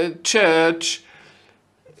Catholic church,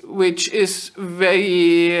 which is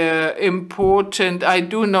very important. I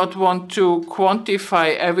do not want to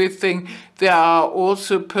quantify everything. There are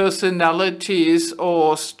also personalities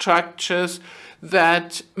or structures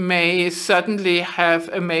that may suddenly have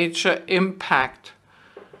a major impact.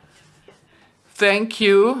 Thank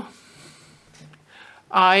you.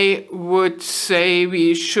 I would say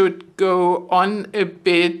we should go on a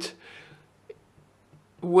bit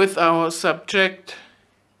with our subject.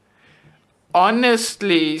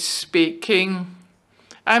 Honestly speaking,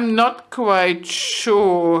 I'm not quite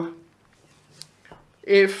sure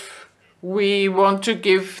if we want to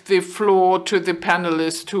give the floor to the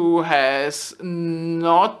panelist who has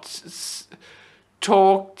not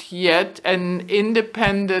talked yet. An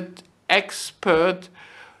independent expert,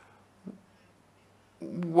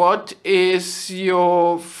 what is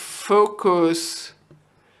your focus?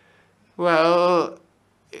 Well,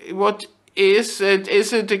 what is it?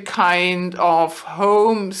 Is it a kind of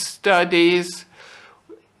home studies?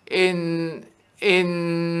 In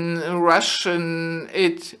Russian,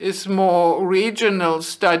 it is more regional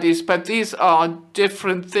studies, but these are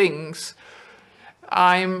different things.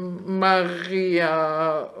 I'm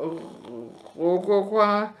Maryia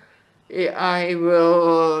Rohava. I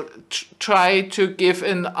will try to give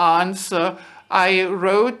an answer. I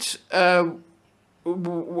wrote a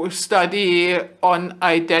study on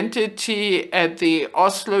identity at the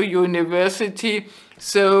Oslo University.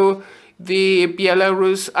 So the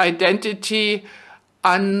Belarus identity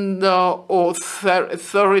under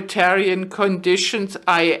authoritarian conditions.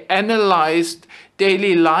 I analyzed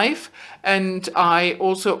daily life, and I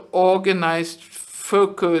also organized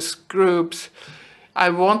focus groups. I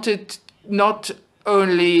wanted not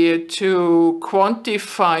only to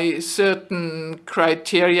quantify certain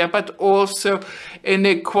criteria, but also in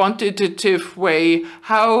a quantitative way,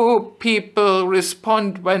 how people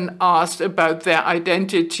respond when asked about their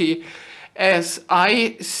identity. As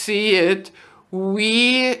I see it,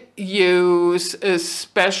 we use a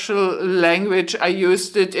special language. I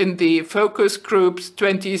used it in the focus groups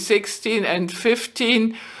 2016 and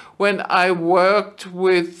 15 when I worked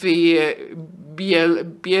with the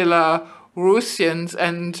Belarusians,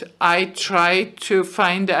 and I tried to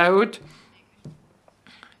find out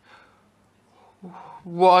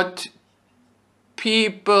what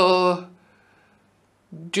people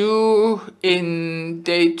do in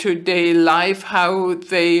day-to-day life, how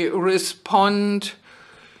they respond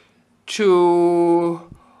to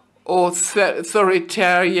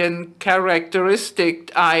authoritarian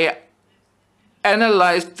characteristics. I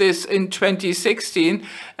analyzed this in 2016,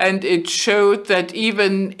 and it showed that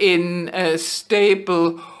even in a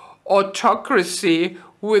stable autocracy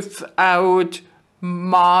without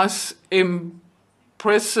mass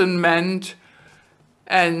imprisonment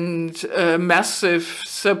and massive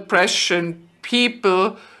suppression,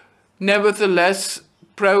 people nevertheless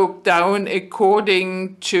broke down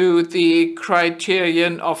according to the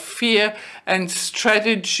criterion of fear and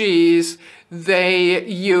strategies they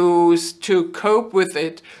use to cope with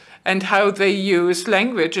it, and how they use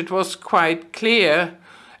language. It was quite clear.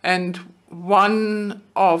 And one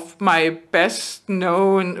of my best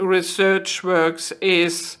known research works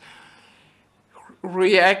is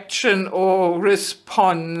reaction or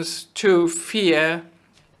response to fear,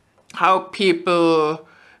 how people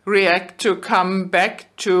react. To come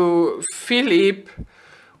back to Philipp,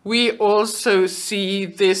 we also see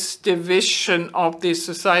this division of the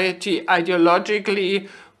society ideologically,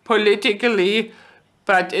 politically,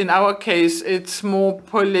 but in our case it's more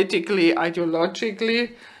politically,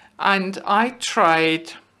 ideologically. And I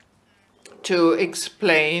tried to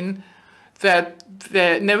explain that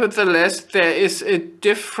nevertheless there is a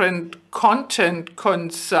different content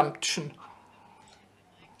consumption.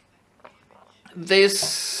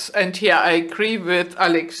 This, and here I agree with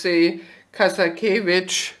Alexei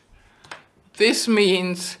Kazakevich, this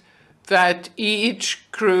means that each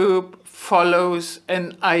group follows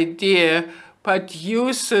an idea but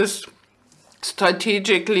uses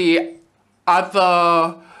strategically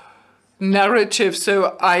other narratives.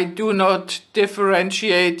 So I do not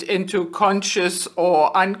differentiate into conscious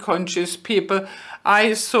or unconscious people.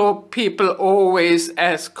 I saw people always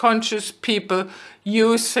as conscious people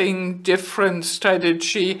using different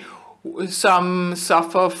strategy. Some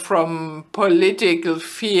suffer from political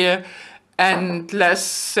fear, and less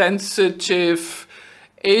sensitive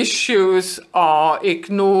issues are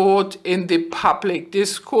ignored in the public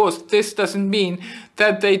discourse. This doesn't mean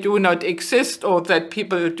that they do not exist or that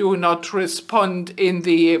people do not respond in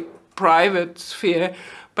the private sphere,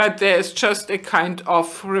 but there's just a kind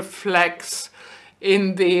of reflex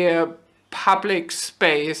in the public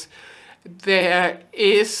space. There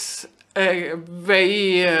is a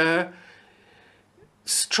very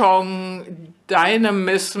strong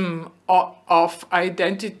dynamism of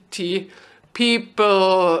identity.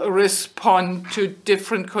 People respond to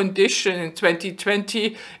different conditions. In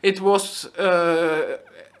 2020, it was a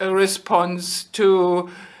response to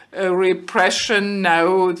repression,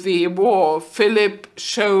 now the war. Philipp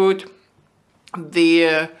showed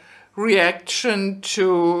the reaction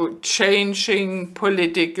to changing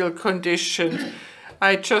political conditions.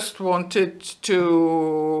 I just wanted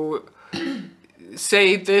to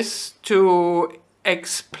say this to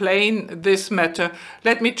explain this matter.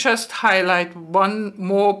 Let me just highlight one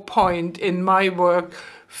more point in my work.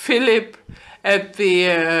 Philipp At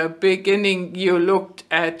the beginning, you looked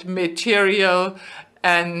at material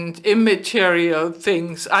and immaterial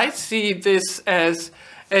things. I see this as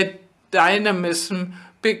a dynamism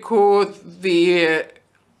because the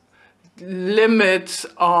limits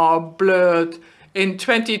are blurred. In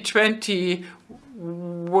 2020,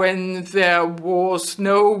 when there was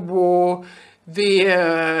no war,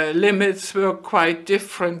 the limits were quite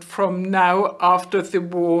different from now after the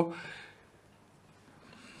war.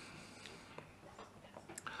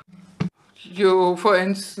 You, for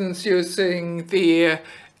instance, using the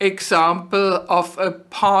example of a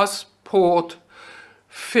passport,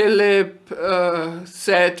 Philipp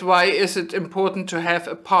said, why is it important to have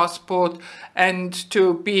a passport and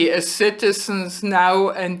to be a citizen now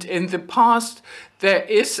and in the past? There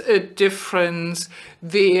is a difference.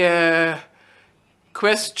 The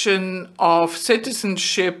question of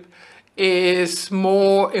citizenship is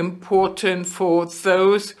more important for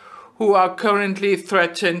those who are currently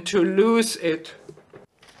threatened to lose it.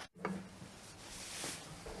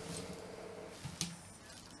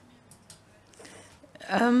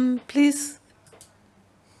 Please,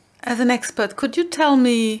 as an expert, could you tell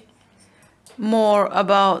me more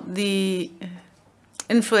about the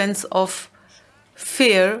influence of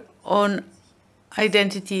fear on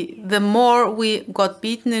identity? The more we got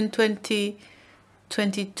beaten in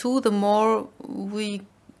 2022, the more we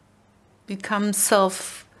become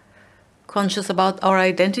self-conscious about our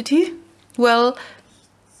identity. Well,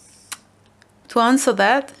 to answer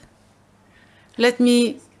that, let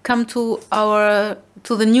me come to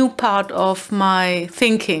the new part of my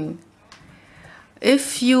thinking.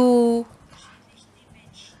 If you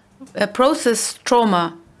process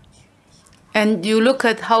trauma and you look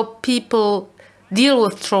at how people deal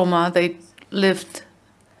with trauma they lived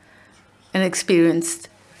and experienced,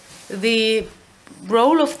 the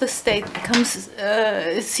role of the state becomes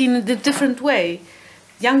seen in a different way.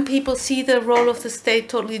 Young people see the role of the state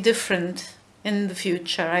totally different in the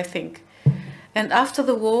future, I think. And after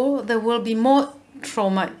the war, there will be more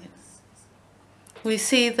trauma. We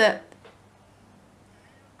see that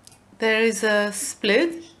there is a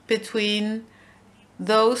split between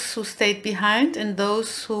those who stayed behind and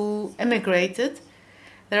those who emigrated.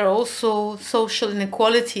 There are also social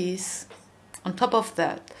inequalities on top of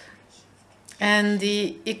that. And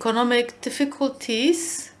the economic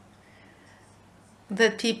difficulties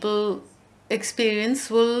that people experience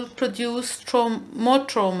will produce more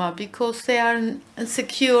trauma because they are in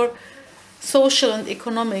insecure social and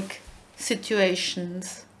economic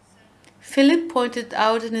situations. Philipp pointed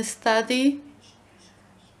out in his study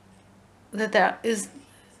that there is,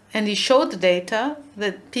 and he showed the data,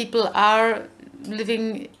 that people are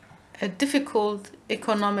living a difficult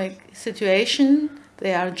economic situation.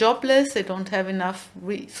 They are jobless, they don't have enough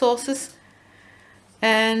resources,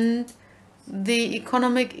 and the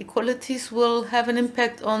economic inequalities will have an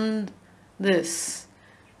impact on this.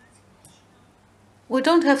 We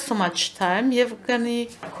don't have so much time. Yevgeny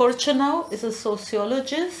Korshunau is a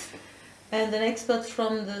sociologist and an expert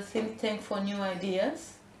from the think tank for new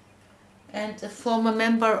ideas and a former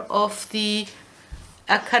member of the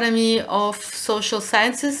Academy of Social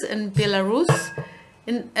Sciences in Belarus.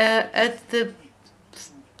 At the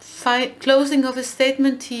closing of his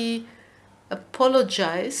statement, he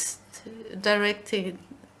apologized, directed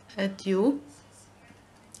at you.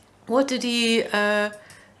 What did he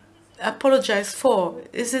apologize for?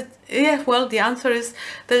 Is it, well, the answer is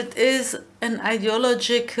that it is an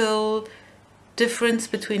ideological difference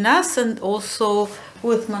between us and also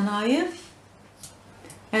with Manayev.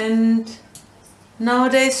 And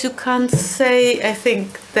nowadays you can't say, I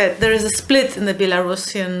think, that there is a split in the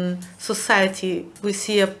Belarusian society. We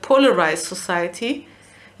see a polarized society.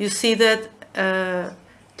 You see that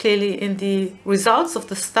clearly in the results of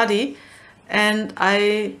the study, and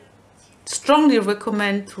I strongly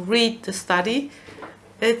recommend to read the study.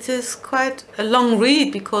 It is quite a long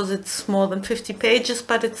read because it's more than 50 pages,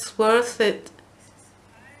 but it's worth it.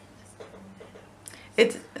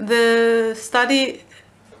 The study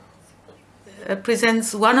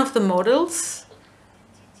presents one of the models,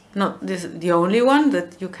 not the only one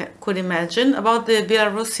that you could imagine, about the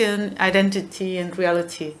Belarusian identity and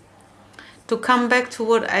reality. To come back to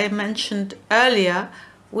what I mentioned earlier,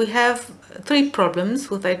 we have three problems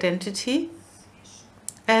with identity,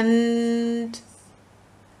 and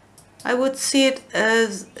I would see it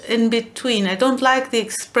as in between. I don't like the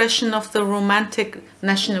expression of the romantic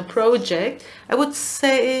national project. I would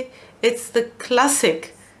say it's the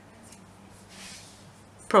classic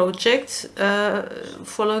project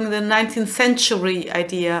following the 19th century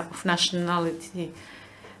idea of nationality.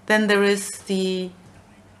 Then there is the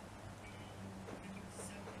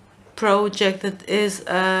project that is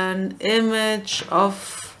an image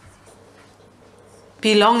of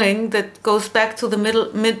belonging that goes back to the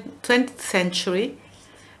mid-20th century.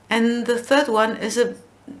 And the third one is a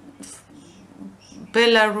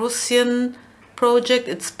Belarusian project.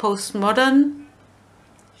 It's postmodern,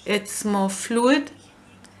 it's more fluid,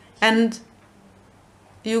 and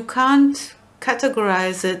you can't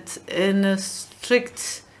categorize it in a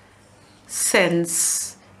strict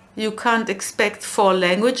sense. You can't expect 4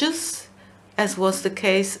 languages, as was the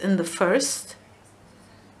case in the first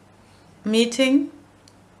meeting.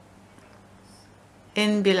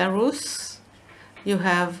 In Belarus, you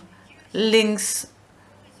have links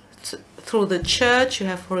through the church, you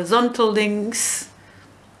have horizontal links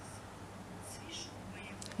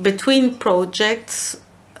between projects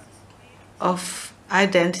of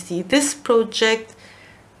identity. This project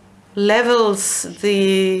levels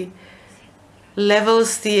the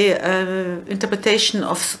interpretation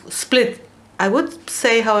of split. I would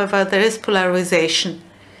say, however, there is polarization.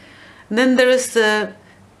 And then there is the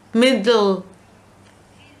middle,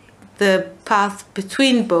 the path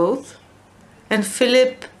between both, and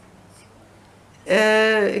Philipp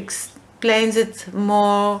explains it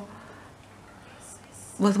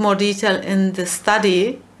with more detail in the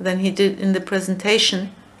study than he did in the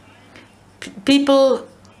presentation. People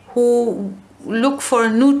who look for a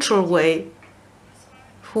neutral way,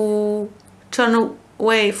 who turn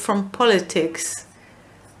away from politics.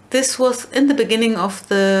 This was in the beginning of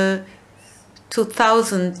the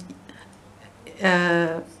 2000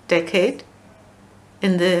 decade,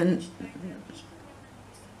 in the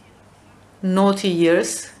naughty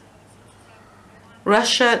years.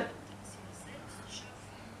 Russia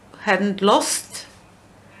hadn't lost.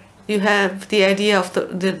 You have the idea of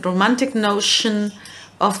the romantic notion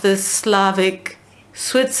of the Slavic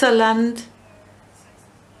Switzerland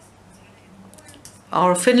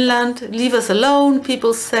or Finland. Leave us alone,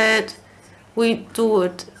 people said. We do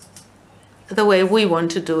it the way we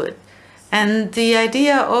want to do it. And the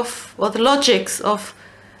idea of, or the logics of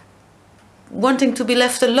wanting to be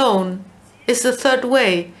left alone is the third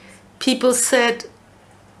way. People said,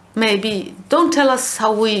 maybe, don't tell us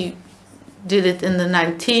how we did it in the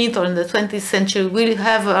 19th or in the 20th century. We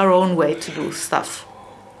have our own way to do stuff.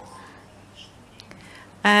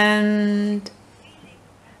 And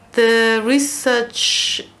the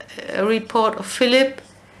research report of Philipp,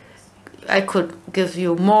 I could give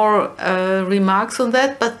you more remarks on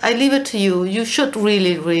that, but I leave it to you. You should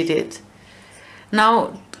really read it.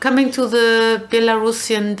 Now, coming to the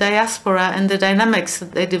Belarusian diaspora and the dynamics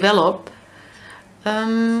that they develop,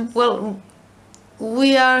 well,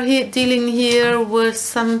 we are dealing here with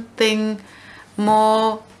something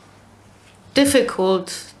more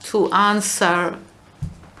difficult to answer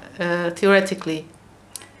theoretically.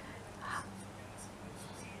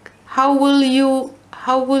 How will you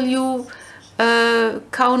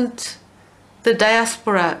count the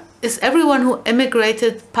diaspora? Is everyone who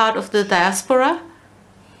emigrated part of the diaspora?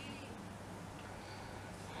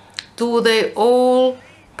 Do they all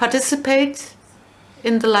participate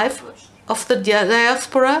in the life of the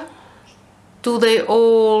diaspora? Do they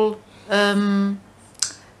all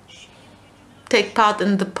take part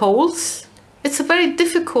in the polls? It's a very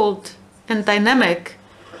difficult and dynamic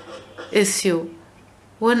issue.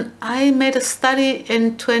 When I made a study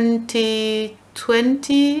in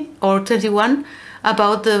 2020 or 21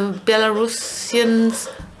 about the Belarusians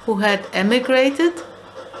who had emigrated,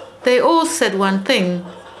 they all said one thing,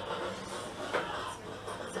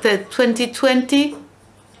 that 2020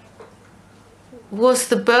 was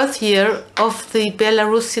the birth year of the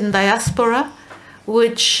Belarusian diaspora,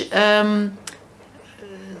 which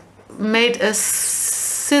made a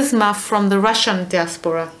schisma from the Russian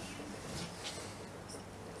diaspora.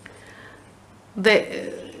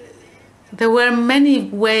 There were many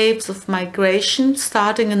waves of migration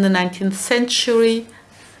starting in the 19th century,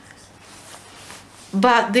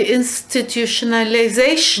 but the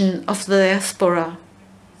institutionalization of the diaspora,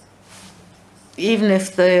 even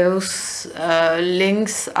if those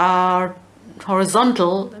links are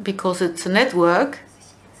horizontal because it's a network,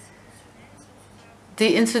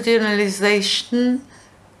 the institutionalization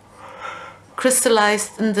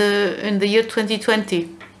crystallized in the year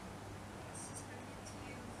 2020.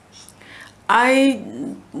 I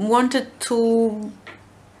wanted to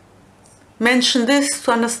mention this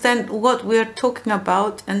to understand what we're talking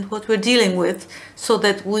about and what we're dealing with, so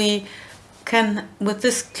that we can, with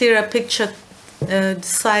this clearer picture,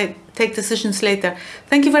 take decisions later.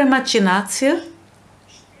 Thank you very much, Ignacio.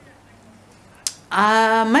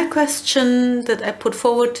 My question that I put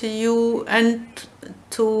forward to you and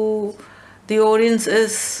to the audience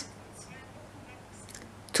is,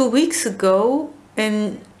 2 weeks ago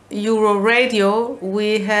in Euroradio,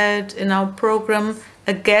 we had in our program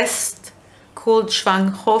a guest called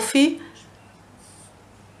Schwang-Hofi,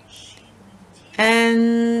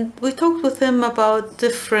 and we talked with him about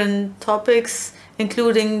different topics,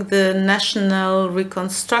 including the national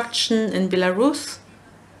reconstruction in Belarus.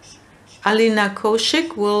 Alina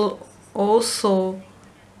Koshik will also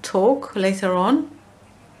talk later on.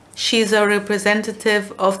 She's a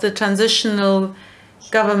representative of the transitional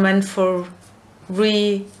government for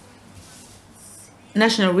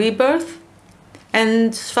national rebirth.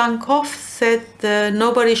 And Svankov said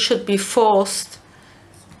nobody should be forced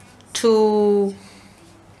to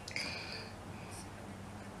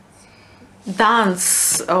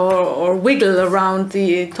dance or wiggle around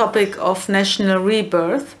the topic of national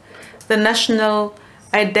rebirth. The national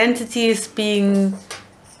identity is being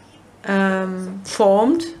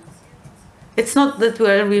formed. It's not that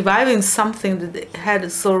we're reviving something that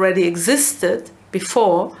has already existed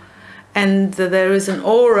before and there is an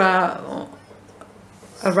aura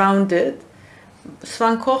around it.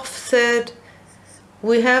 Svankov said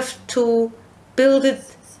we have to build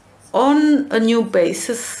it on a new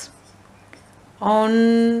basis,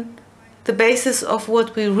 on the basis of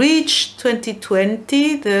what we reached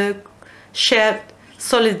 2020, the shared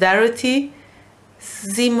solidarity.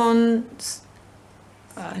 Simon,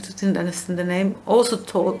 I didn't understand the name, also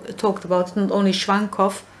talked about, not only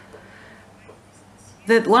Schwankov,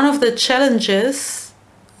 that one of the challenges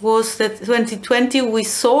was that 2020 we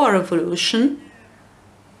saw a revolution,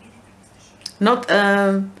 not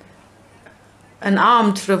an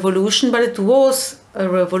armed revolution, but it was a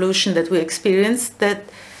revolution that we experienced that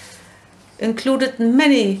included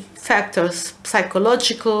many factors,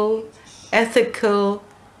 psychological, ethical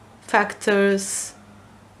factors,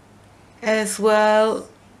 as well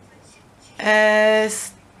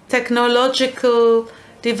as technological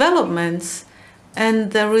developments.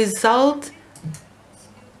 And the result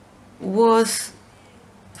was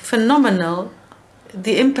phenomenal.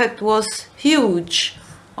 The impact was huge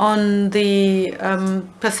on the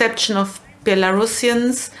perception of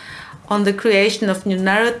Belarusians, on the creation of new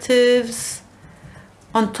narratives,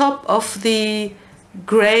 on top of the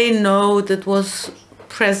gray node that was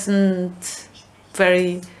present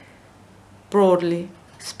very broadly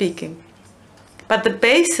speaking. But the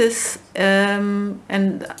basis, and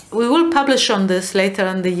we will publish on this later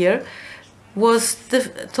in the year, was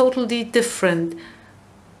totally different.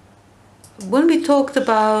 When we talked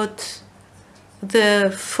about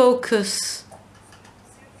the focus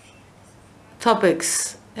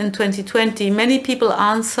topics in 2020, many people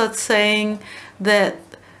answered saying that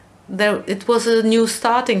it was a new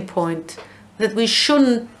starting point, that we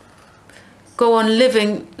shouldn't go on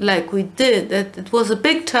living like we did, that it was a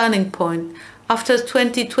big turning point. After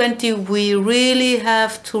 2020, we really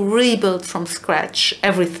have to rebuild from scratch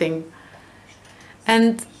everything.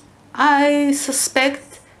 And I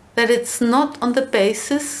suspect that it's not on the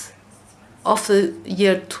basis of the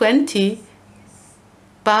year 20,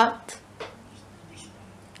 but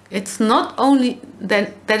it's not only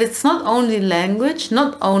that it's not only language,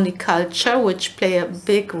 not only culture, which play a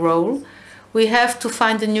big role. We have to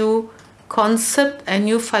find a new concept, a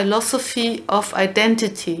new philosophy of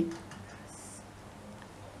identity.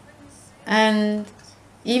 And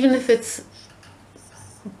even if it's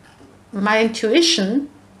my intuition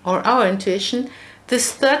or our intuition,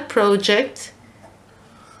 this third project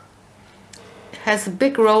has a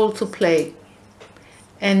big role to play.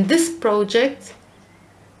 And this project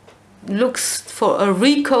looks for a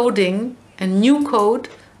recoding, a new code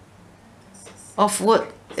of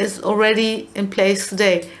what is already in place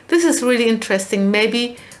today. This is really interesting.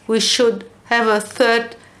 Maybe we should have a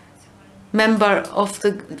third member of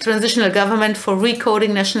the transitional government for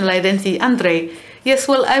recoding national identity. Andrei. Yes,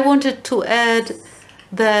 well, I wanted to add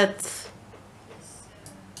that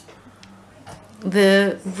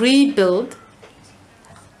the rebuild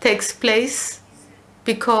takes place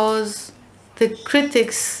because the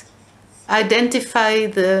critics identify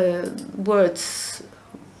the words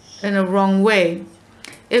in a wrong way.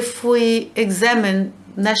 If we examine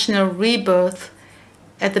national rebirth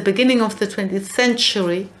at the beginning of the 20th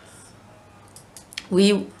century,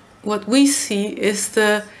 what we see is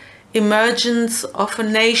the emergence of a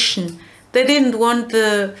nation. They didn't want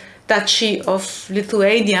the Duchy of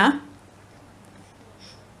Lithuania,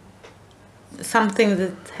 something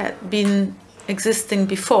that had been existing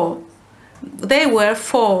before. They were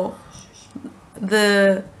for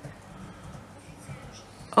the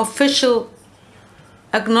official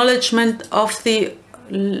acknowledgement of the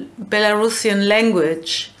Belarusian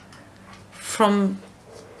language from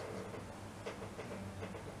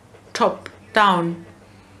top down.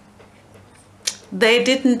 They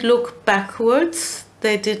didn't look backwards.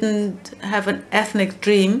 They didn't have an ethnic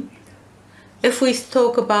dream. If we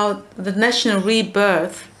talk about the national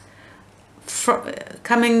rebirth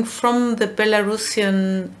coming from the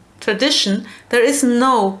Belarusian tradition, there is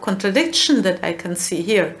no contradiction that I can see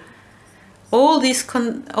here. All these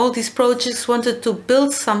projects wanted to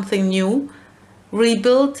build something new,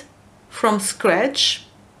 rebuild from scratch,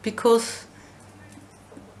 because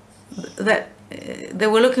they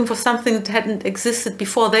were looking for something that hadn't existed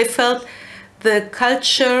before. They felt the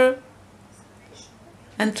culture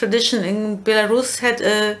and tradition in Belarus had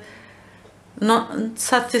a not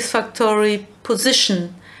satisfactory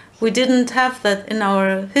position. We didn't have that in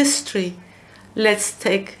our history. Let's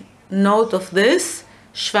take note of this.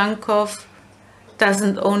 Shvankov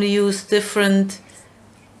doesn't only use different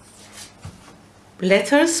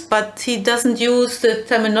letters, but he doesn't use the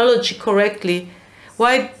terminology correctly.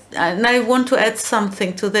 Why? And I want to add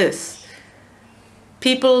something to this.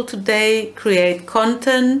 People today create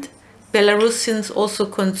content. Belarusians also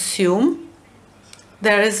consume.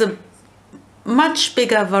 There is a much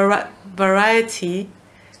bigger variety.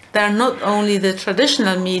 There are not only the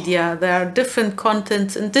traditional media, there are different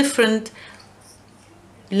contents in different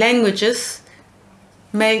languages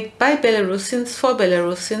made by Belarusians for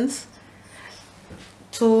Belarusians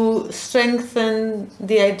to strengthen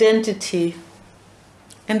the identity.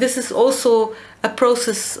 And this is also a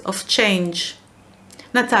process of change.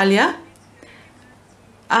 Natallia,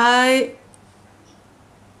 I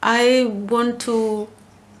want to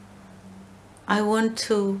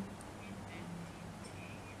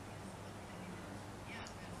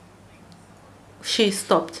she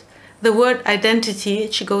stopped. The word identity,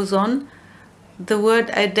 she goes on, the word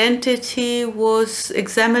identity was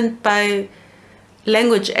examined by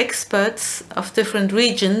language experts of different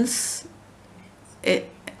regions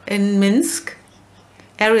in Minsk,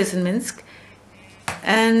 areas in Minsk.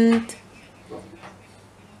 And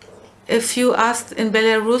if you asked in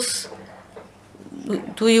Belarus,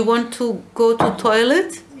 do you want to go to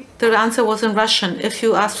toilet? The answer was in Russian. If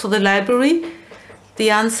you asked for the library, the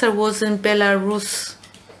answer was in Belarus.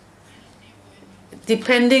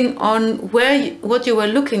 Depending on what you were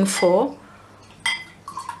looking for,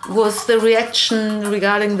 was the reaction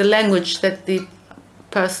regarding the language that the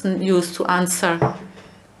person used to answer.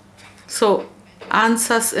 So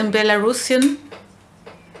answers in Belarusian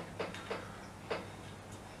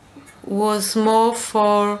was more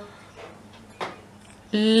for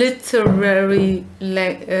literary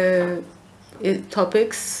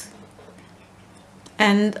topics,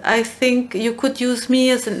 and I think you could use me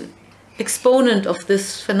as an exponent of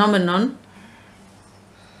this phenomenon.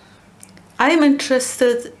 I am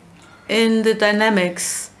interested in the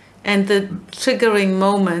dynamics and the triggering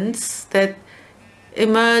moments that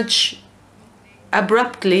emerge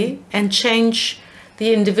abruptly and change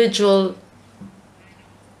the individual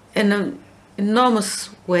in an enormous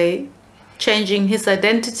way, changing his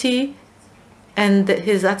identity and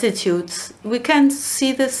his attitudes. We can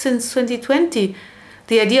see this since 2020.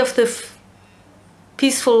 The idea of the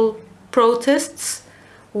peaceful protests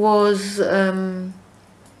was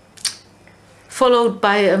followed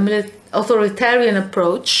by an authoritarian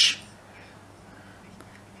approach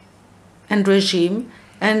and regime.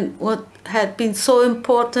 And what had been so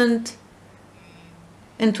important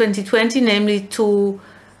in 2020, namely to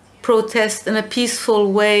protest in a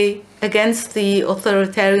peaceful way against the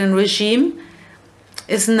authoritarian regime,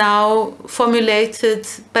 is now formulated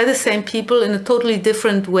by the same people in a totally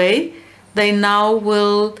different way. They now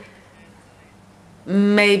will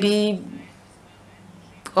maybe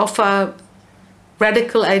offer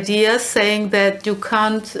radical ideas saying that you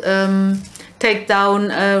can't take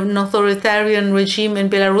down an authoritarian regime in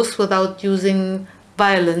Belarus without using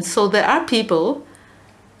violence. So there are people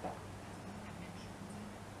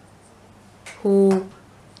who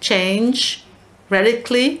change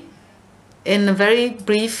radically in a very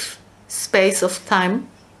brief space of time,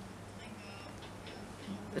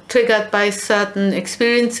 triggered by certain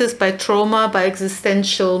experiences, by trauma, by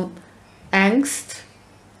existential angst.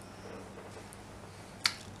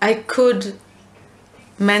 I could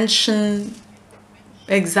mention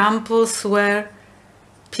examples where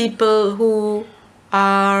people who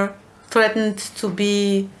are threatened to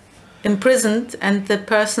be imprisoned and the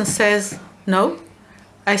person says, no,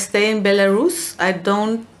 I stay in Belarus, I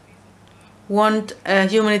don't want a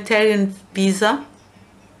humanitarian visa.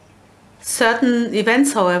 Certain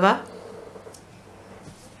events, however,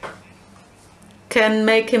 can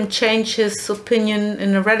make him change his opinion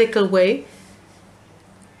in a radical way.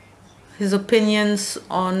 His opinions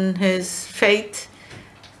on his fate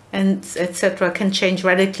and etc. can change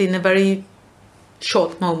radically in a very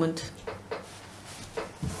short moment.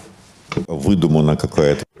 выдумано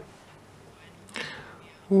какое-то.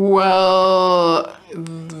 Well,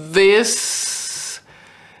 this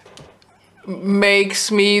makes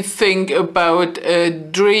me think about a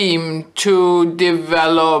dream to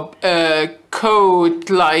develop a code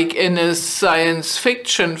like in a science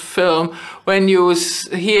fiction film, when you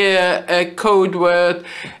hear a code word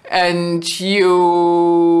and you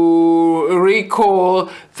recall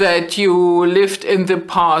that you lived in the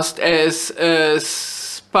past as a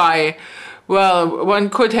spy. Well, one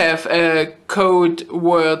could have a code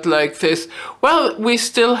word like this. Well, we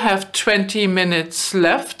still have 20 minutes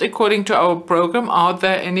left according to our program. Are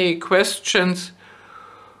there any questions?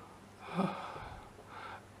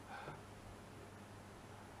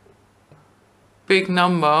 Big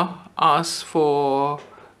number asks for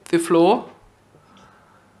the floor.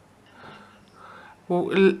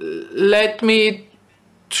 Let me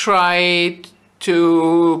try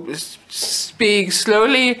to speak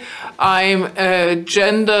slowly. I'm a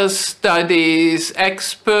gender studies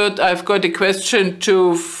expert. I've got a question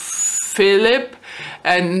to Philipp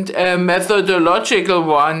and a methodological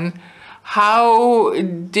one. How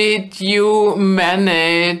did you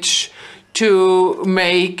manage to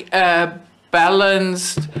make a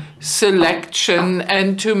balanced selection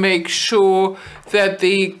and to make sure that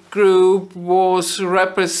the group was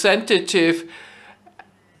representative?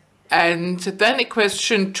 And then a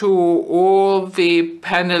question to all the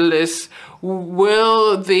panelists.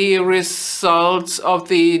 Will the results of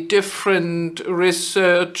the different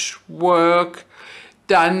research work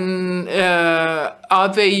done,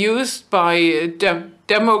 are they used by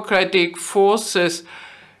democratic forces?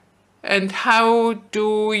 And how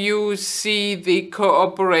do you see the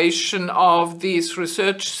cooperation of these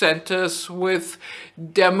research centers with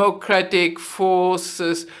democratic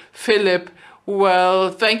forces? Philipp.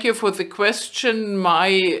 Well, thank you for the question.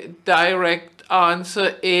 My direct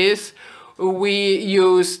answer is we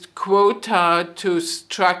used quota to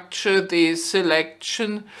structure the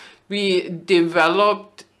selection. We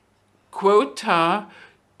developed quota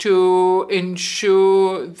to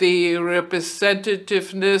ensure the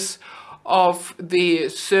representativeness of the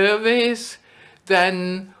surveys.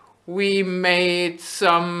 Then we made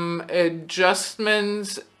some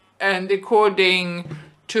adjustments, and according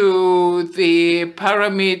to the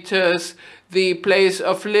parameters, the place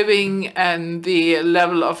of living and the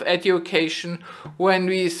level of education, when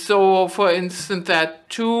we saw, for instance, that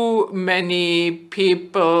too many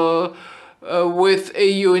people with a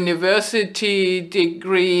university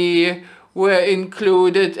degree were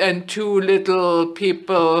included and too little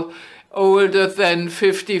people older than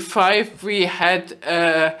 55, we had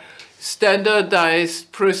a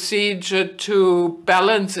standardized procedure to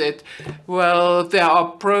balance it. Well, there are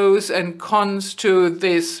pros and cons to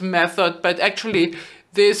this method, but actually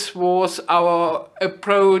this was our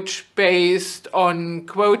approach based on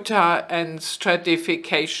quota and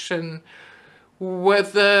stratification.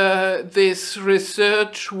 Whether this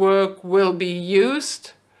research work will be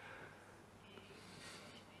used,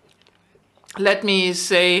 let me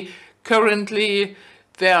say, currently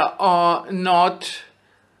there are not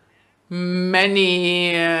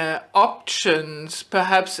many options.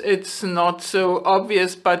 Perhaps it's not so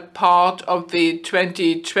obvious, but part of the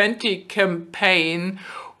 2020 campaign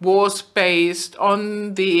was based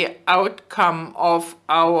on the outcome of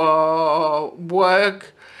our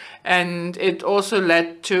work, and it also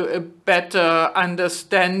led to a better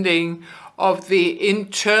understanding of the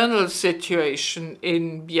internal situation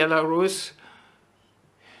in Belarus.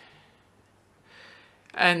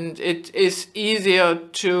 And it is easier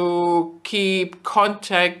to keep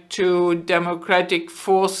contact to democratic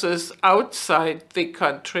forces outside the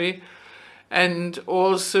country, and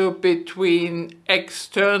also between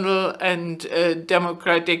external and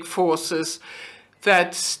democratic forces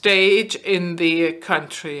that stayed in the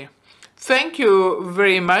country. Thank you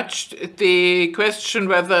very much. The question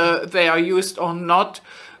whether they are used or not,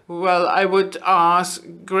 well, I would ask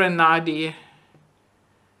Grenadi.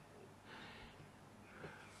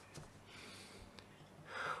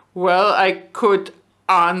 Well, I could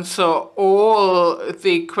answer all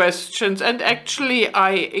the questions, and actually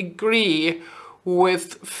I agree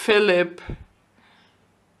with Philipp.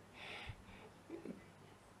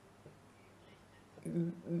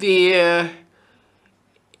 The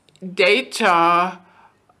data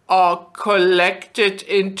are collected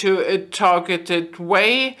into a targeted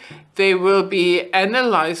way. They will be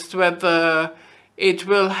analyzed. Whether it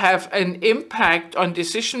will have an impact on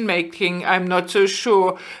decision making, I'm not so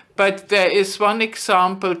sure. But there is one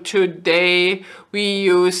example today. We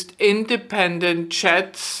used independent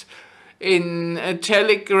chats in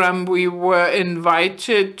Telegram. We were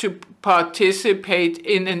invited to participate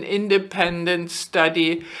in an independent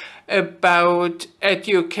study about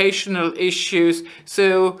educational issues.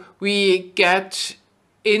 So we get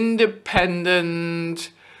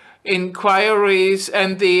independent inquiries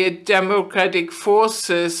and the democratic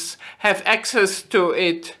forces have access to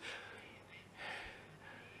it.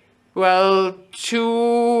 Well,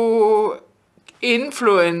 two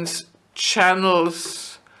influence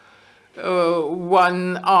channels.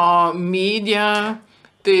 One are media.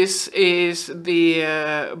 This is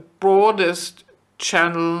the broadest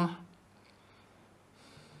channel.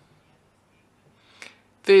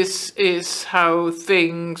 This is how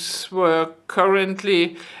things work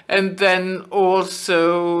currently, and then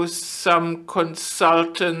also some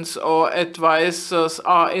consultants or advisors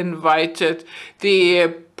are invited.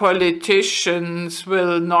 The politicians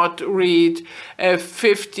will not read a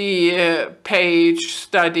 50-page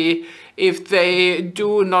study if they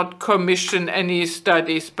do not commission any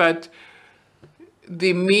studies, but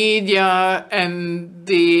the media and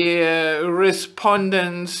the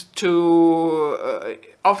respondents to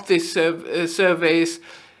of the surveys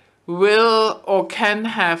will or can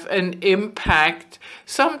have an impact,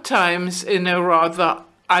 sometimes in a rather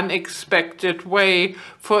unexpected way.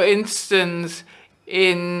 For instance,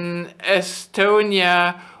 in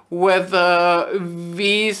Estonia, whether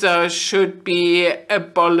visa should be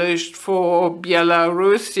abolished for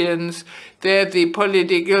Belarusians. There the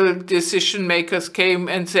political decision makers came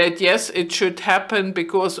and said, yes, it should happen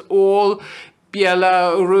because all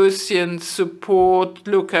Belarusians support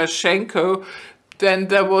Lukashenko. Then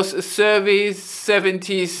there was a survey,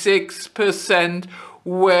 76%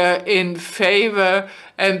 were in favor,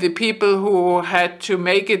 and the people who had to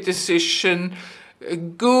make a decision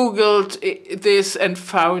Googled this and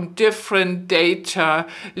found different data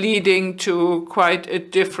leading to quite a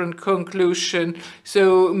different conclusion.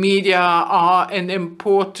 So media are an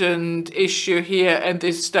important issue here, and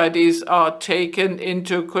these studies are taken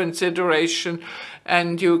into consideration.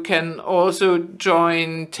 And you can also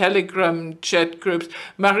join Telegram chat groups.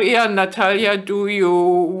 Maryia, Natallia, do you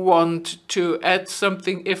want to add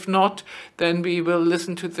something? If not, then we will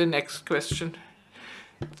listen to the next question.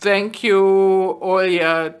 Thank you,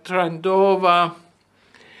 Olya Trandova,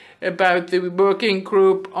 about the working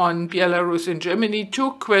group on Belarus in Germany.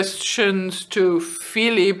 Two questions to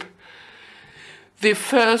Philipp. The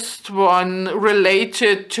first one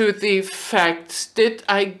related to the facts. Did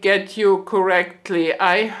I get you correctly?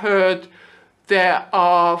 I heard there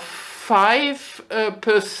are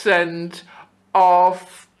 5%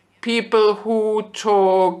 of people who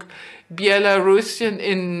talk Belarusian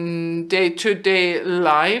in day-to-day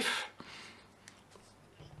life,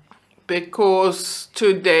 because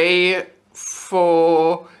today,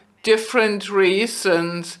 for different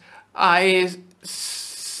reasons, I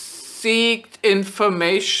seeked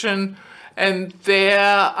information, and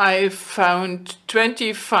there I found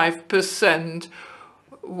 25%.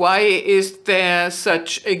 Why is there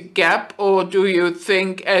such a gap, or do you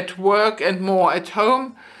think at work and more at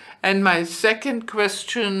home? And my second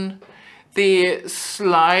question, the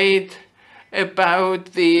slide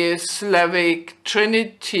about the Slavic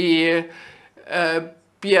Trinity,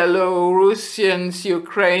 Belarusians,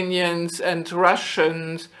 Ukrainians, and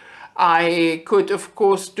Russians. I could, of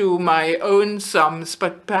course, do my own sums,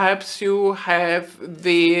 but perhaps you have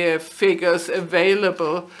the figures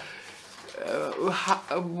available.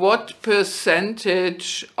 What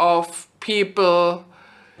percentage of people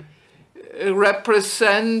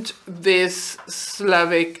represent this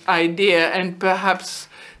Slavic idea? And perhaps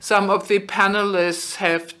some of the panelists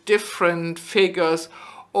have different figures,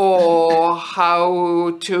 or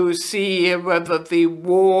how to see whether the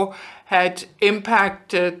war had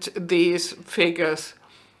impacted these figures.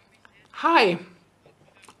 Hi,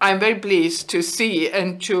 I'm very pleased to see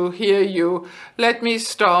and to hear you. Let me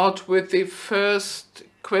start with the first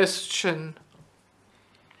question.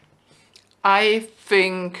 I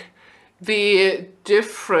think the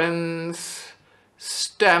difference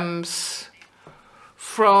stems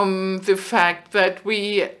from the fact that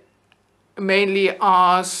we mainly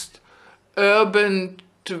asked urban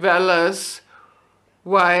dwellers,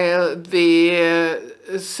 while the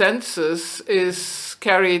census is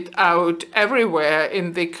carried out everywhere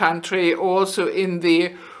in the country, also in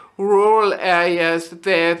the rural areas.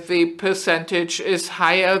 There the percentage is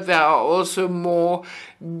higher. There are also more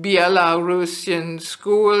Belarusian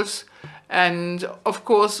schools. And of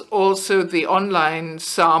course, also the online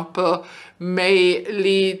sample may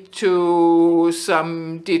lead to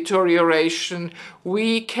some deterioration.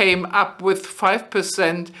 We came up with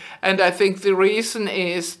 5%, and I think the reason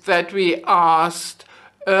is that we asked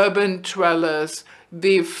urban dwellers.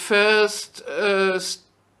 The first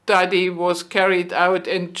study was carried out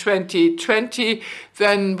in 2020,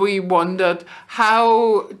 then we wondered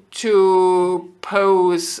how to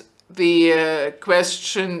pose the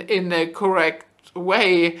question in a correct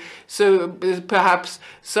way. So perhaps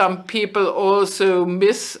some people also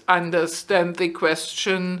misunderstand the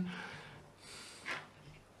question.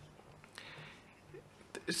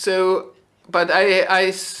 So, but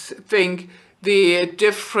I think the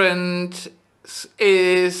difference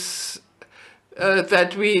is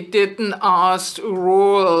that we didn't ask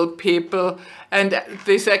rural people. And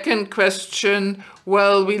the second question,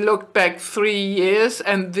 well, we looked back 3 years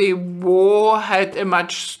and the war had a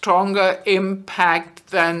much stronger impact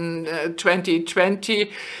than 2020.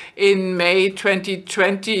 In May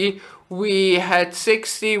 2020, we had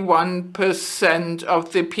 61%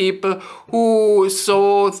 of the people who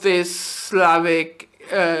saw this Slavic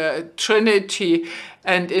trinity,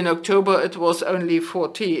 and in October it was only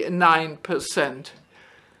 49%.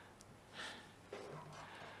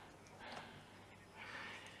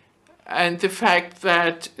 And the fact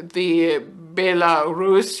that the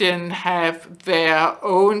Belarusian have their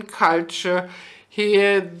own culture,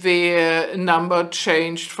 here the number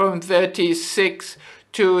changed from 36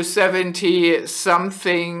 to 70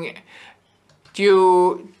 something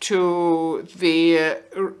due to the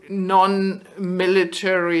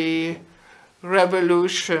non-military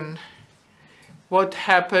revolution. What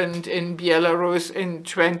happened in Belarus in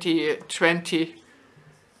 2020?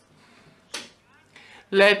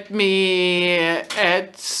 Let me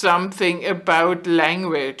add something about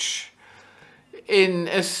language. In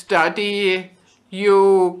a study,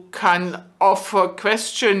 you can offer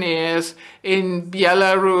questionnaires in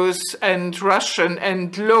Belarus and Russian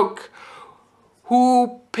and look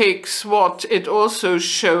who picks what. It also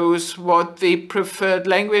shows what the preferred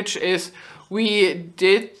language is. We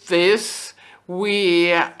did this.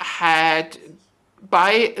 We had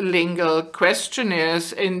bilingual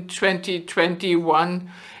questionnaires in 2021,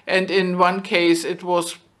 and in one case it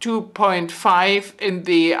was 2.5, in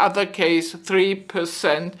the other case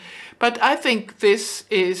 3%. But I think this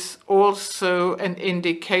is also an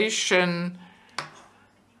indication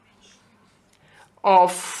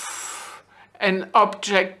of an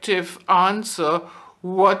objective answer,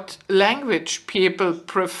 what language people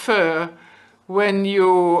prefer. When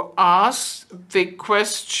you ask the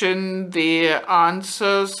question, the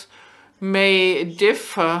answers may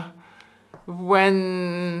differ.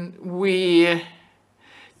 When we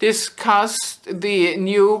discussed the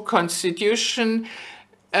new constitution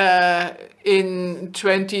in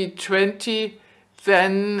 2020,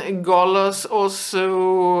 then Golos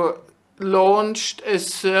also launched a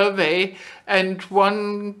survey, and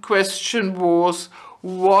one question was,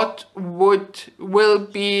 what will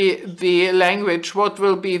be the language, what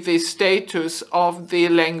will be the status of the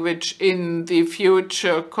language in the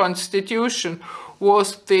future constitution?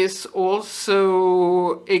 Was this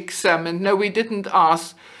also examined? No, we didn't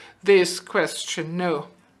ask this question, no.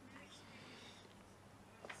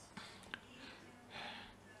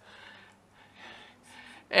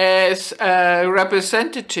 As a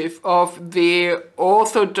representative of the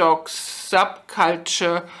Orthodox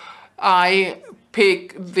subculture, I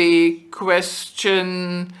pick the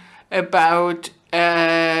question about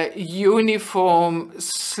a uniform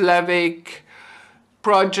Slavic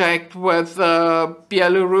project whether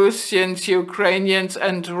Belarusians, Ukrainians,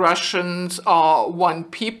 and Russians are one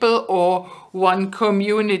people or one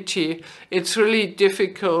community. It's really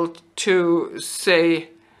difficult to say.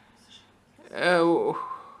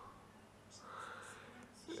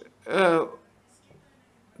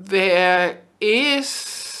 There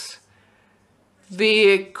is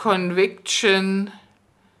the conviction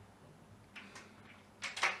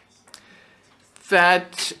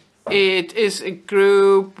that it is a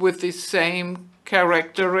group with the same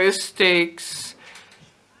characteristics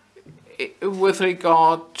with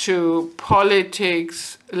regard to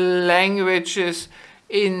politics, languages.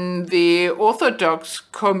 In the Orthodox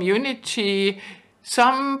community,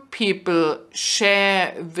 some people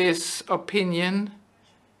share this opinion.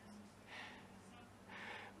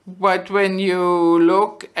 But when you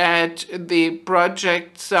look at the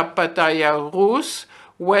project Zapataya Rus,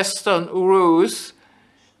 Western Rus,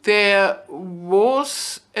 there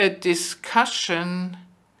was a discussion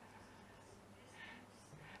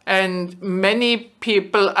and many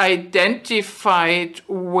people identified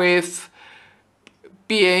with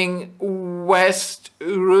being West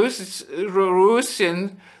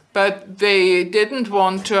Russian, but they didn't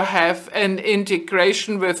want to have an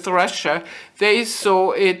integration with Russia. They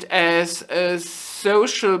saw it as a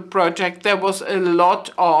social project. There was a lot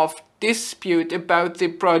of dispute about the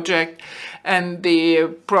project, and the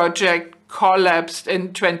project collapsed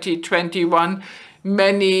in 2021.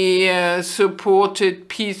 Many supported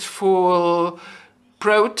peaceful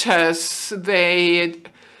protests. They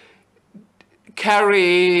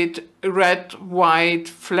carried red, white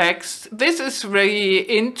flags. This is very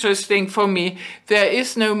interesting for me. There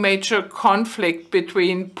is no major conflict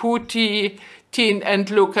between Putin and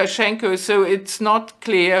Lukashenko, so it's not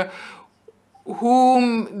clear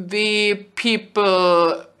whom the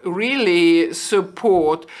people really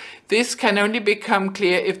support. This can only become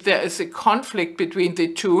clear if there is a conflict between the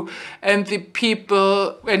two, and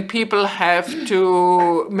people have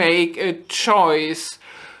to make a choice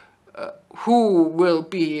who will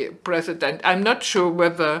be president. I'm not sure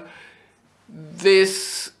whether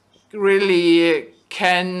this really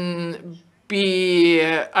can be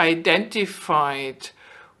identified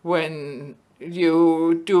when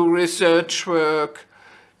you do research work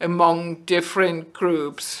among different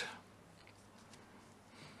groups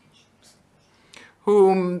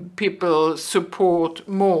whom people support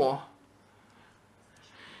more.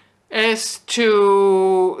 As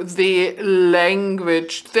to the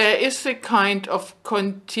language, there is a kind of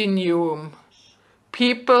continuum.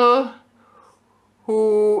 People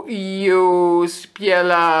who use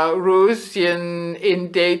Belarusian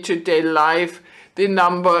in day-to-day life, the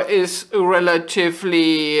number is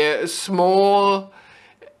relatively small,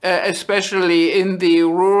 especially in the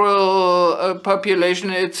rural population.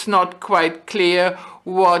 It's not quite clear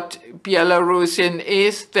what Belarusian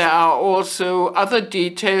is. There are also other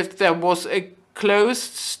details. There was a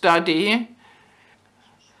closed study,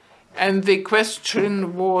 and the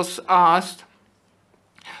question was asked,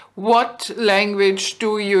 what language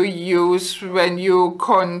do you use when you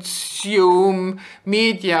consume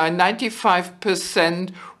media?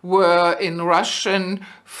 95% were in Russian,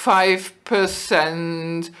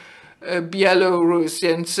 5%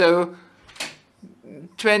 Belarusian. So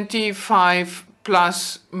 25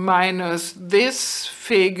 plus minus, this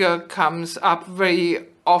figure comes up very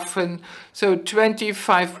often. So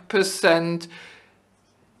 25%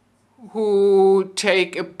 who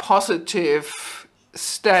take a positive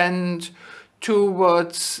stand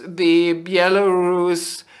towards the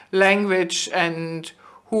Belarus language and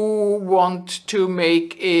who want to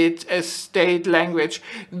make it a state language.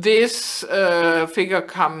 This figure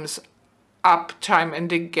comes up time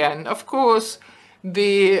and again. Of course,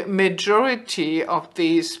 the majority of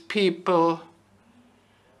these people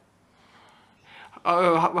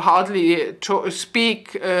hardly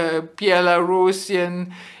speak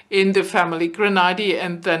Belarusian in the family Grenadi,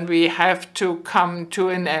 and then we have to come to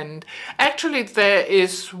an end. Actually, there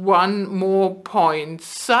is one more point.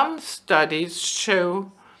 Some studies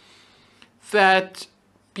show that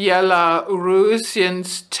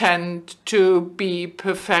Belarusians tend to be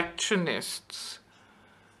perfectionists.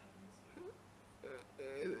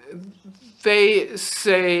 They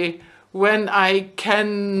say, when I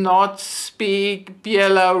cannot speak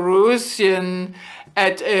Belarusian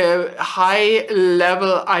at a high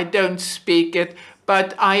level, I don't speak it,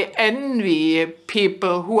 but I envy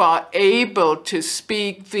people who are able to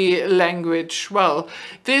speak the language well.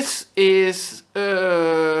 This is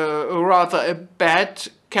rather a bad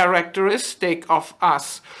characteristic of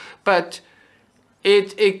us, but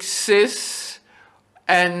it exists,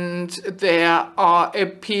 and there are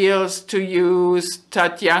appeals to use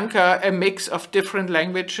Tatianka, a mix of different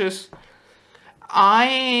languages.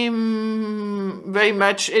 I'm very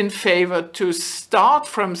much in favor. To start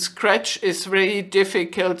from scratch is very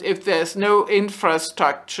difficult if there's no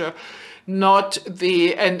infrastructure, not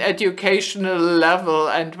an educational level,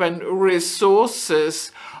 and when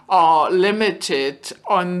resources are limited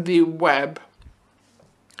on the web.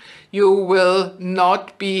 You will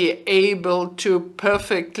not be able to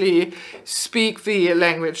perfectly speak the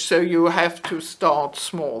language, so you have to start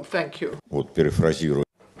small. Thank you.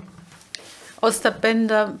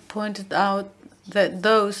 Osterbender pointed out that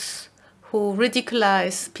those who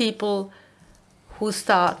ridiculize people who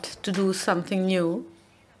start to do something new,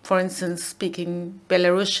 for instance, speaking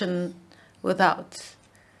Belarusian without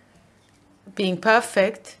being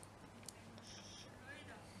perfect,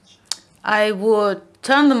 I would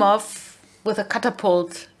turn them off with a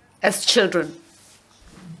catapult as children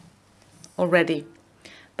already.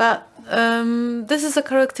 But this is a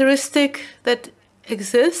characteristic that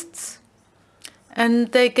exists.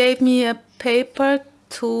 And they gave me a paper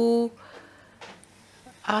to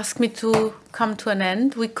ask me to come to an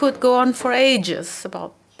end. We could go on for ages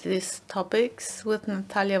about these topics with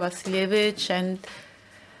Natallia, Vasilevich, and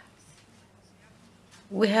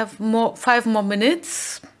we have 5 more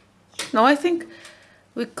minutes. No, I think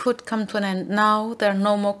we could come to an end now. There are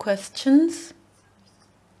no more questions.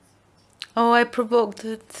 Oh, I provoked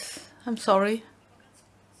it. I'm sorry,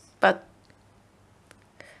 but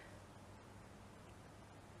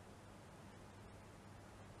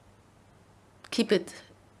keep it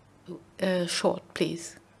short,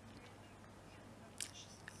 please.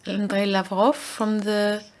 Andrei Lavrov from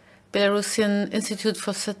the Belarusian Institute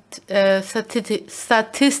for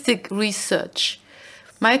Statistic Research.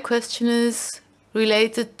 My question is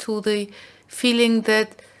related to the feeling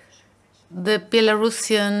that the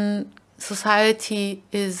Belarusian society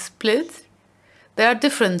is split. There are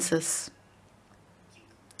differences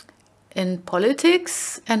in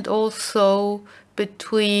politics and also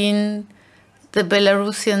between the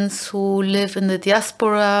Belarusians who live in the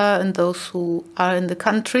diaspora and those who are in the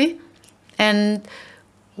country. And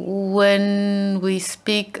when we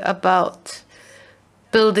speak about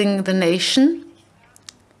building the nation,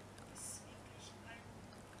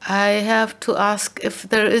 I have to ask if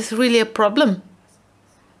there is really a problem,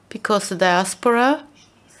 because the diaspora,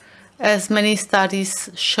 as many studies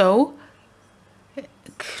show,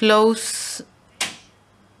 close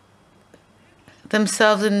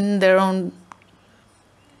themselves in their own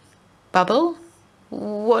bubble.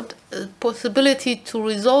 What possibility to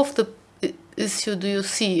resolve the issue do you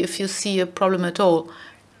see, if you see a problem at all?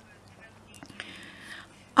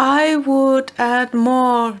 I would add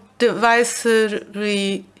more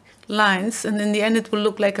divisory lines, and in the end it will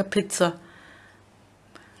look like a pizza.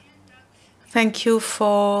 Thank you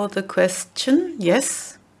for the question.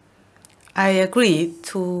 Yes, I agree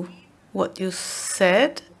to what you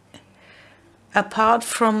said. Apart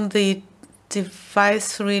from the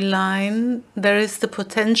divisory line, there is the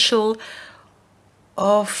potential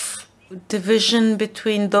of division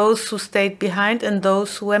between those who stayed behind and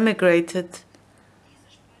those who emigrated.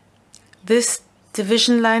 This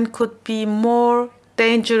division line could be more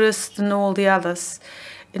dangerous than all the others.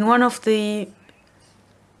 In one of the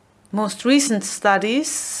most recent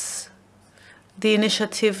studies, the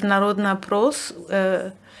initiative Narodna Pros,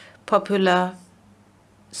 popular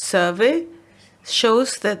survey,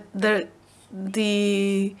 shows that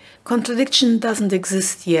the contradiction doesn't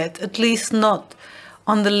exist yet, at least not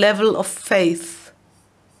on the level of faith,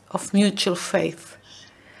 of mutual faith.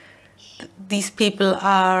 These people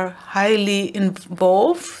are highly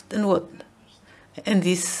involved in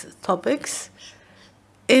these topics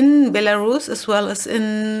in Belarus as well as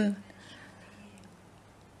in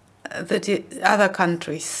the other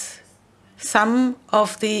countries. Some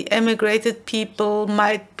of the emigrated people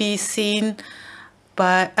might be seen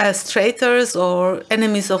as traitors or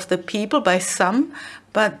enemies of the people by some,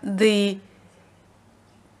 but the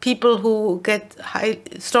people who get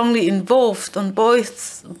strongly involved on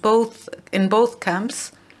in both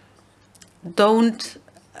camps don't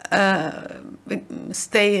are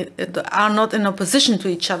not in opposition to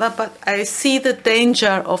each other. But I see the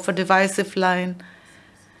danger of a divisive line.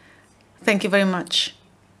 Thank you very much.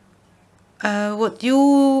 What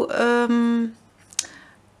you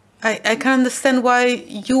I can understand why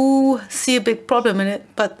you see a big problem in it,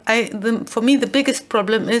 but for me the biggest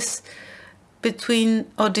problem is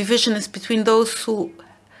division is between those who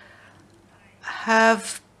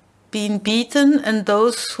have been beaten and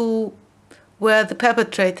those who were the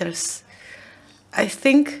perpetrators. I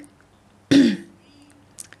think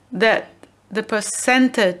that the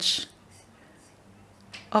percentage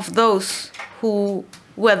of those who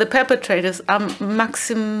were the perpetrators are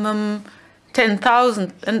maximum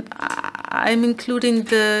 10,000, and I'm including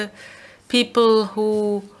the people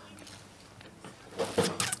who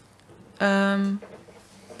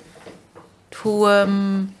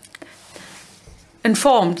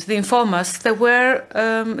informed, the informers. There were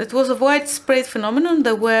it was a widespread phenomenon.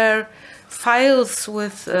 There were files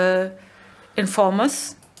with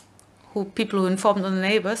informers, people who informed on the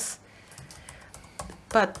neighbors.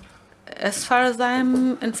 But as far as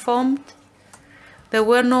I'm informed, there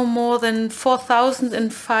were no more than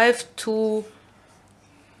 4,005 to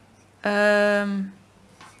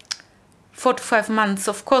 4 to 5 months.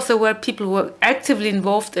 Of course, there were people who were actively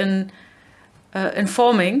involved in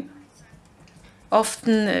informing.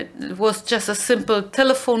 Often it was just a simple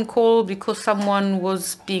telephone call because someone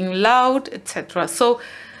was being loud, etc. So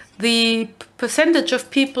the percentage of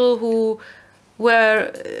people who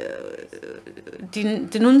were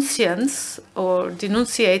denunciants or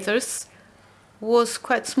denunciators was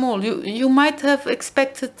quite small. You might have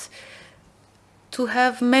expected to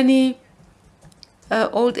have many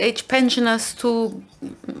old age pensioners to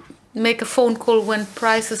make a phone call when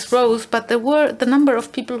prices rose, but the number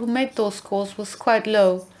of people who made those calls was quite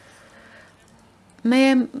low.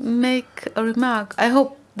 May I make a remark? I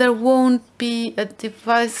hope there won't be a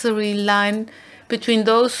divisory line between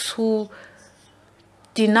those who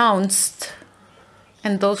denounced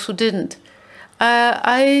and those who didn't.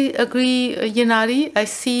 I agree, Gennady. I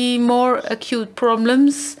see more acute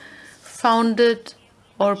problems founded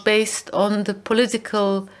or based on the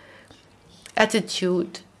political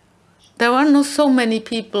attitude. There were not so many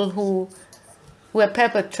people who were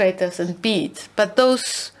perpetrators and beat, but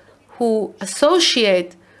those who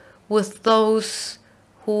associate with those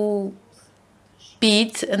who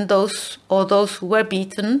beat and those who were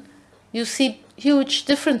beaten, you see huge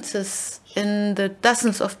differences in the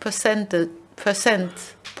dozens of percent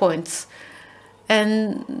points.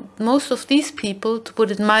 And most of these people, to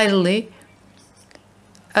put it mildly,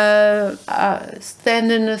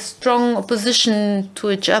 stand in a strong opposition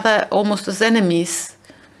to each other, almost as enemies.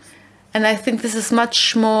 And I think this is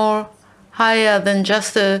much more higher than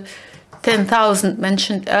just the 10,000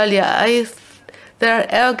 mentioned earlier. There are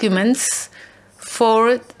arguments for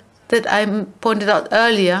it that I pointed out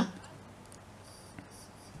earlier.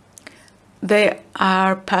 They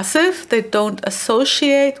are passive, they don't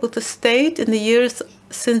associate with the state in the years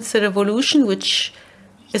since the revolution, which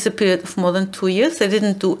is a period of more than 2 years. They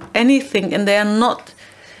didn't do anything, and they are not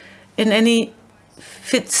in any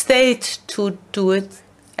fit state to do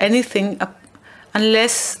anything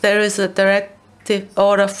unless there is a directive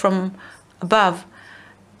order from above.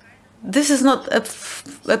 This is not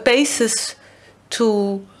a basis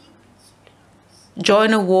to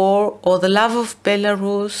join a war or the love of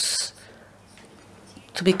Belarus,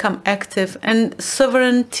 to become active, and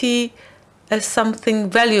sovereignty as something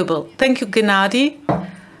valuable. Thank you, Gennady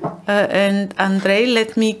and Andrei.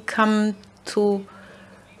 Let me come to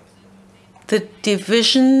the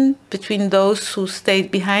division between those who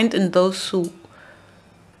stayed behind and those who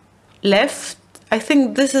left. I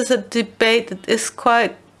think this is a debate that is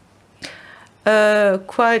quite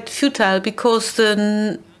futile, because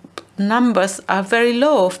the numbers are very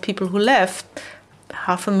low of people who left.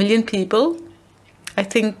 500,000 people. I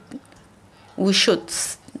think we should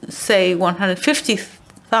say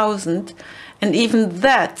 150,000, and even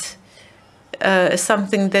that is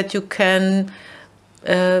something that you can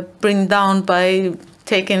bring down by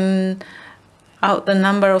taking out the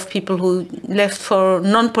number of people who left for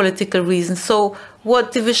non-political reasons. So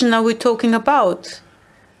what division are we talking about?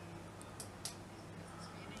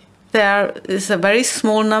 There is a very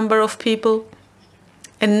small number of people,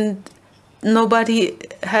 and nobody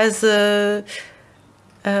has a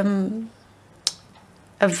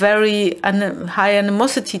very high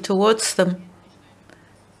animosity towards them.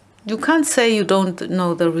 You can't say you don't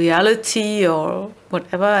know the reality or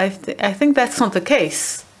whatever. I think that's not the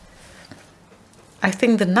case. I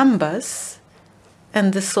think the numbers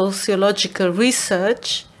and the sociological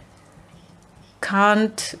research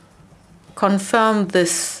can't confirm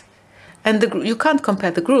this. And you can't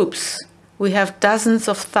compare the groups. We have dozens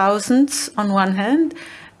of thousands on one hand,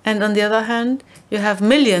 and on the other hand, you have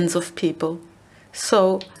millions of people.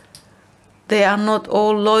 So they are not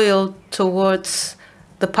all loyal towards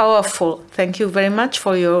the powerful. Thank you very much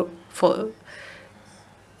for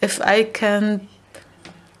if I can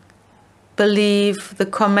believe the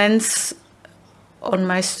comments on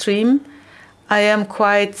my stream, I am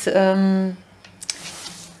quite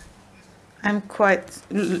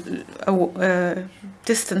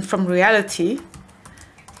distant from reality.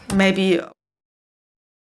 Maybe